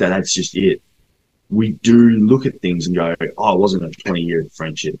think that's just it. We do look at things and go, "Oh, it wasn't a 20-year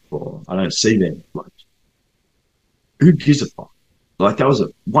friendship," or "I don't see them." Like, who gives a fuck? Like that was a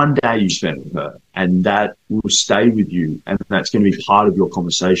 1 day you spent with her, and that will stay with you, and that's going to be part of your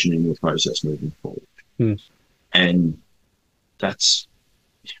conversation in your process moving forward. And that's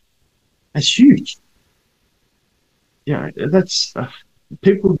huge. That's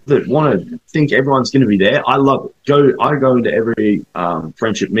people that want to think everyone's going to be there. I love it. I go into every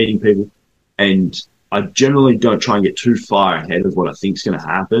friendship meeting people, and I generally don't try and get too far ahead of what I think is going to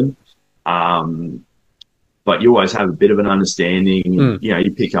happen. But you always have a bit of an understanding. And,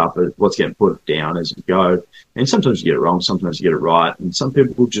 you pick up what's getting put down as you go, and sometimes you get it wrong, sometimes you get it right, and some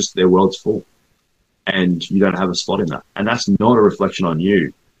people just their world's full, and you don't have a spot in that, and that's not a reflection on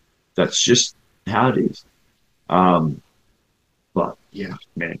you. That's just how it is. But yeah,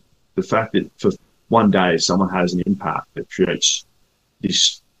 man, the fact that for 1 day someone has an impact that creates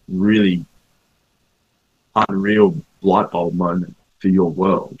this really unreal light bulb moment for your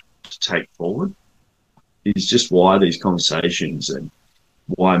world to take forward is just why these conversations and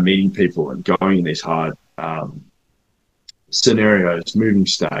why meeting people and going in these hard scenarios, moving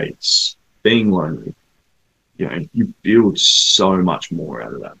states, being lonely, you build so much more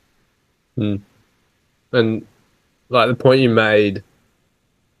out of that. Mm. And like the point you made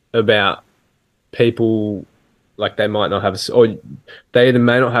about people, like they might not have or they either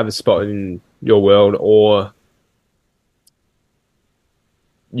may not have a spot in your world, or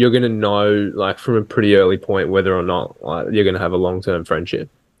you're going to know like from a pretty early point whether or not like you're going to have a long-term friendship.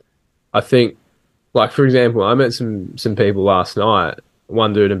 I think, like for example, I met some people last night,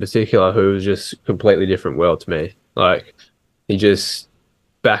 one dude in particular who was just completely different world to me. Like he just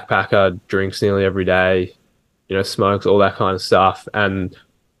backpacker, drinks nearly every day, smokes, all that kind of stuff. And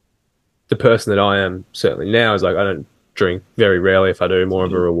the person that I am certainly now is like, I don't drink very rarely. If I do, more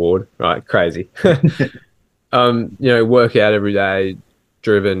of a reward, right? Crazy. Work out every day,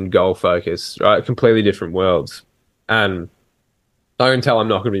 driven, goal focused, right? Completely different worlds. And I can tell I'm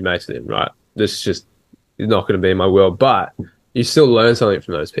not going to be mates with him, right? This just is not going to be my world. But you still learn something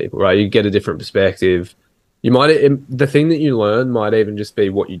from those people, right? You get a different perspective. The thing that you learn might even just be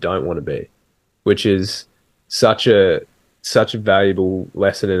what you don't want to be, which is such a valuable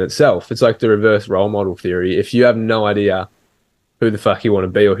lesson in itself. It's like the reverse role model theory. If you have no idea who the fuck you want to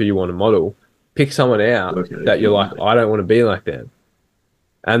be or who you want to model, pick someone out that you're like, I don't want to be like them.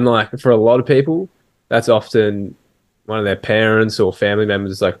 And like for a lot of people, that's often one of their parents or family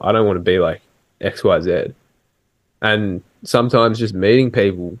members is like, I don't want to be like XYZ. And sometimes just meeting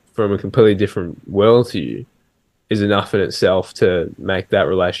people from a completely different world to you is enough in itself to make that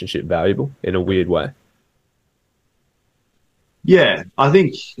relationship valuable in a weird way. Yeah, I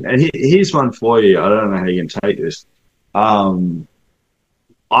think, and here's one for you. I don't know how you can take this. I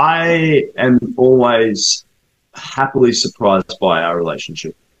am always happily surprised by our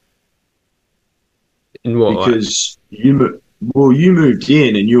relationship. In what way? Because you moved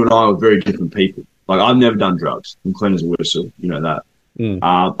in and you and I were very different people. Like I've never done drugs. I'm clean as a whistle. You know that. Mm.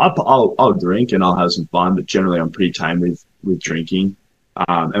 I'll drink and I'll have some fun, but generally I'm pretty tame with drinking.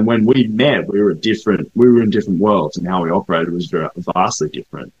 And when we met, we were in different worlds, and how we operated was very vastly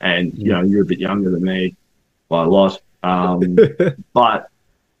different. And you're a bit younger than me by a lot. But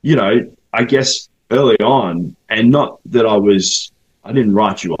I guess early on, and not that I didn't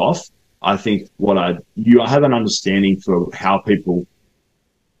write you off. I think I have an understanding for how people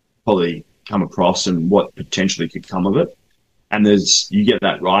probably come across and what potentially could come of it. And you get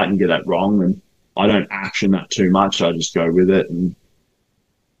that right and get that wrong, and I don't action that too much. I just go with it and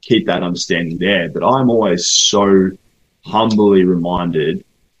keep that understanding there. But I'm always so humbly reminded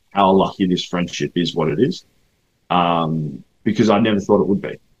how lucky this friendship is what it is, because I never thought it would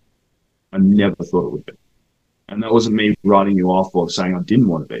be. I never thought it would be. And that wasn't me writing you off or saying I didn't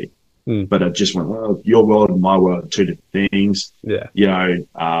want to be. But I just went, well, your world and my world are two different things. Yeah.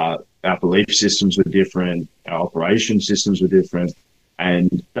 Our belief systems were different. Our operation systems were different.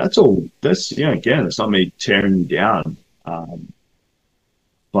 And that's all. Again, it's not me tearing you down.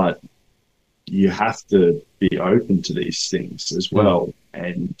 But you have to be open to these things as well.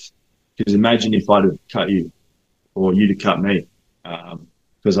 And because imagine if I'd have cut you or you'd have cut me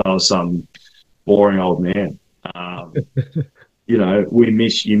because I was some boring old man.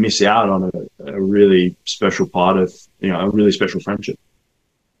 You miss out on a really special part of, a really special friendship.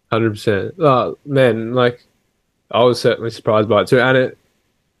 100%. Oh, man, like I was certainly surprised by it too. And it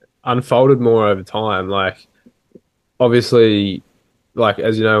unfolded more over time. Like, obviously, like,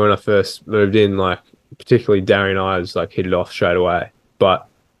 as you know, when I first moved in, like, particularly Darren and I just like hit it off straight away. But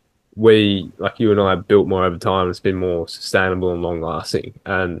we, like you and I, built more over time. It's been more sustainable and long lasting.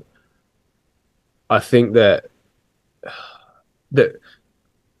 And I think that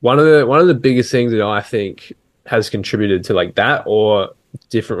one of the biggest things that I think has contributed to like that or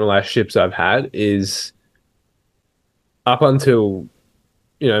different relationships I've had is up until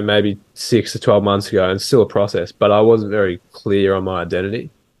maybe 6 to 12 months ago, and still a process, but I wasn't very clear on my identity,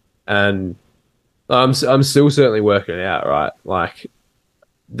 and I'm still certainly working it out, right? Like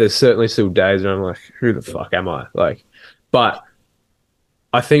there's certainly still days where I'm like, who the fuck am I? Like, but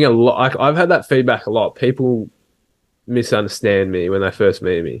I think a lot, like I've had that feedback a lot. People misunderstand me when they first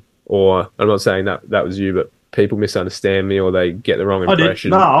meet me, or I'm not saying that was you, but people misunderstand me or they get the wrong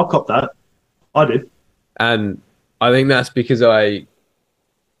impression. I did. No, I'll cop that. I did. And I think that's because I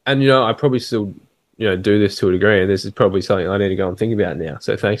probably still, do this to a degree, and this is probably something I need to go and think about now.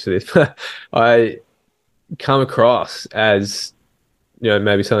 So thanks for this. I come across as,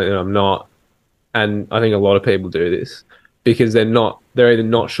 maybe something that I'm not. And I think a lot of people do this because they're either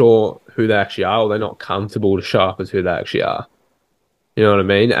not sure who they actually are or they're not comfortable to show up as who they actually are. You know what I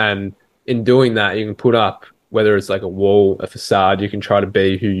mean? And in doing that, you can put up whether it's like a wall, a facade, you can try to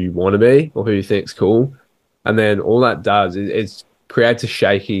be who you want to be or who you think's cool. And then all that does is it creates a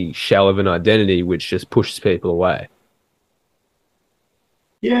shaky shell of an identity which just pushes people away.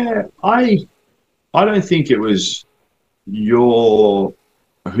 Yeah, I don't think it was your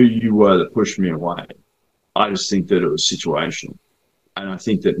who you were that pushed me away. I just think that it was situational. And I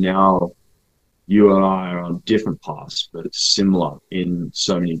think that now you and I are on different paths, but it's similar in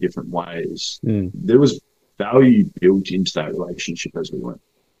so many different ways. Mm. There was value built into that relationship as we went.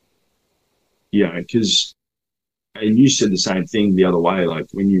 Yeah, because and you said the same thing the other way. Like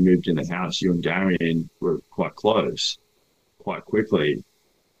when you moved in the house, you and Darian were quite close quite quickly.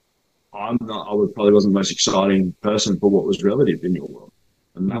 I'm not, I would probably wasn't the most exciting person for what was relative in your world.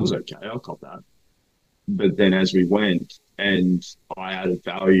 And that was okay. I'll cop that. But then as we went and I added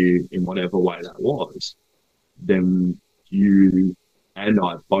value in whatever way that was, then you and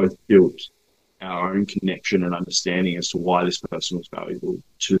I both built our own connection and understanding as to why this person was valuable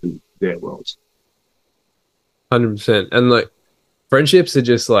to their worlds. 100%. And like friendships are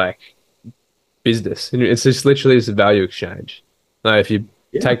just like business. It's just literally just a value exchange. Now, if you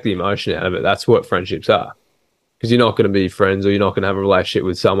Yeah. take the emotion out of it, that's what friendships are. Because you're not going to be friends or you're not going to have a relationship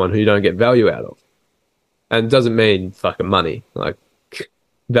with someone who you don't get value out of. And it doesn't mean fucking money. Like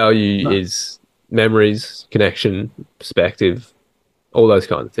value No. is memories, connection, perspective, all those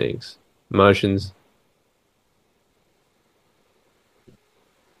kind of things. Emotions.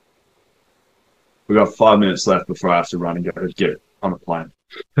 We've got 5 minutes left before I have to run and go get on a plane.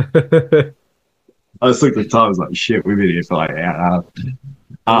 I just looked at the time, I was like, shit, we've been here for like an hour.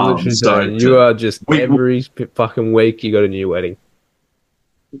 I'm literally So saying, you are just we, every fucking week you got a new wedding.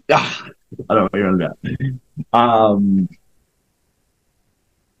 I don't know what you're on about. Um,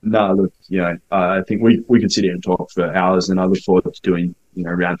 no, look, I think we could sit here and talk for hours, and I look forward to doing,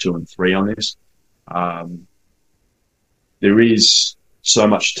 round 2 and 3 on this. Um, there is so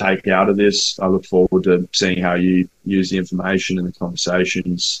much to take out of this. I look forward to seeing how you use the information and the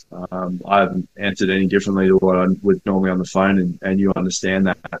conversations. I haven't answered any differently to what I would normally on the phone, and you understand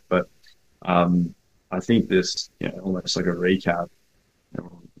that. But I think this, almost like a recap.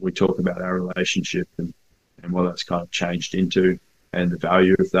 We talk about our relationship and what that's kind of changed into and the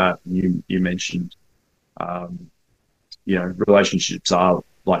value of that. You mentioned, relationships are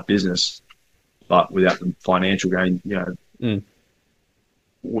like business, but without the financial gain, Mm.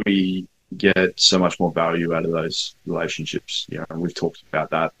 we get so much more value out of those relationships. And we've talked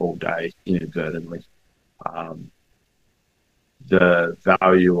about that all day inadvertently. The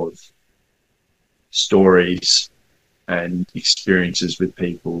value of stories and experiences with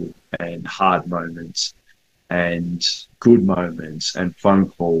people and hard moments and good moments and phone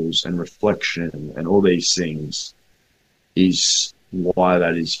calls and reflection and all these things is why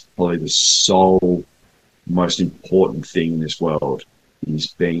that is probably the sole most important thing in this world, is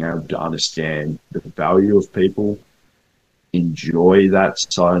being able to understand the value of people, enjoy that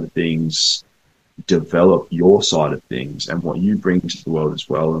side of things, develop your side of things and what you bring to the world as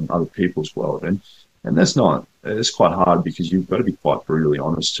well and other people's world. And it's quite hard because you've got to be quite brutally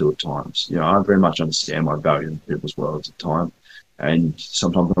honest too at times. I very much understand my value in people's worlds at times, and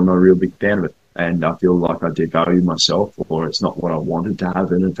sometimes I'm not a real big fan of it. And I feel like I devalue myself, or it's not what I wanted to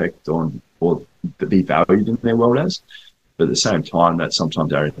have an effect on or to be valued in their world as. But at the same time, that's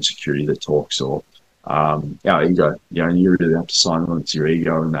sometimes our insecurity that talks, or our ego. You really have to silence your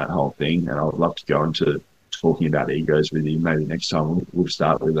ego and that whole thing. And I would love to go into talking about egos with you. Maybe next time we'll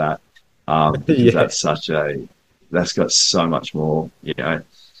start with that. Because that's got so much more,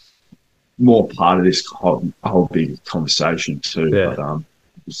 more part of this whole big conversation too. Yeah. But I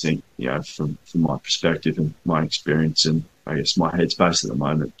just think, from my perspective and my experience and I guess my headspace at the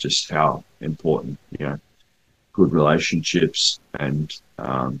moment, just how important, good relationships and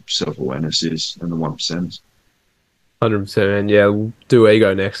self-awareness is, and the 1%. 100%. And yeah, we'll do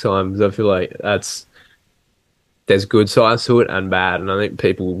ego next time because I feel like there's good sides to it and bad. And I think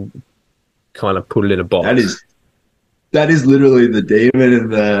people kind of put it in a box. That is literally the demon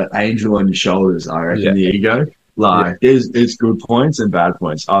and the angel on your shoulders, I reckon. Yeah. The ego. There's good points and bad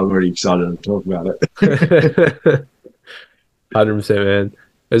points. I'm already excited to talk about it. 100%, man.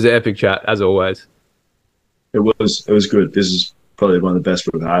 It was an epic chat, as always. It was good. This is probably one of the best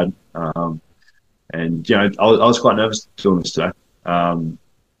we've had. And, I was quite nervous doing this today. And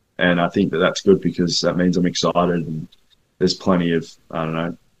I think that's good because that means I'm excited and there's plenty of,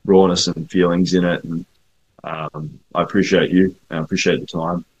 rawness and feelings in it. And I appreciate you and I appreciate the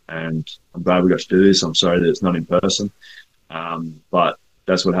time. And I'm glad we got to do this. I'm sorry that it's not in person. But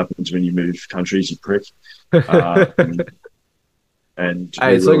that's what happens when you move countries, you prick. And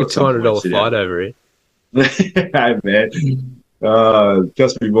hey, it's like a $200 flight over here. Hey, man.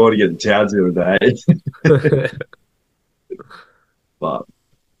 Cost me more to get to town the other day. But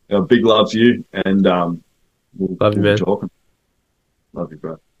big love to you, and Love you, we'll be man. talking. Love you,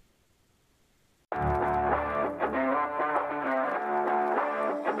 bro.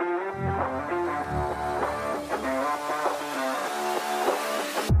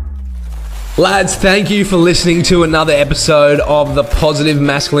 Lads, thank you for listening to another episode of the Positive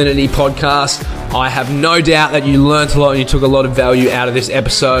Masculinity Podcast. I have no doubt that you learnt a lot and you took a lot of value out of this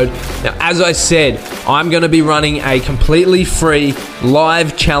episode. Now, as I said, I'm going to be running a completely free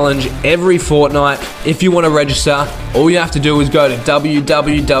live challenge every fortnight. If you want to register, all you have to do is go to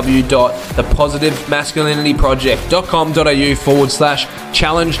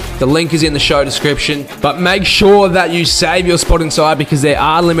www.thepositivemasculinityproject.com.au/challenge. The link is in the show description. But make sure that you save your spot inside because there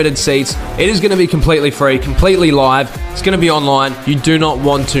are limited seats. It is going to be completely free, completely live. It's going to be online. You do not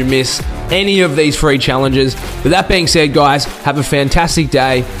want to miss any of these free challenges. With that being said, guys, have a fantastic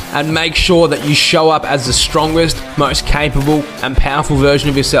day and make sure that you show up as the strongest, most capable and powerful version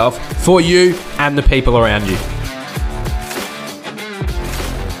of yourself for you and the people around you.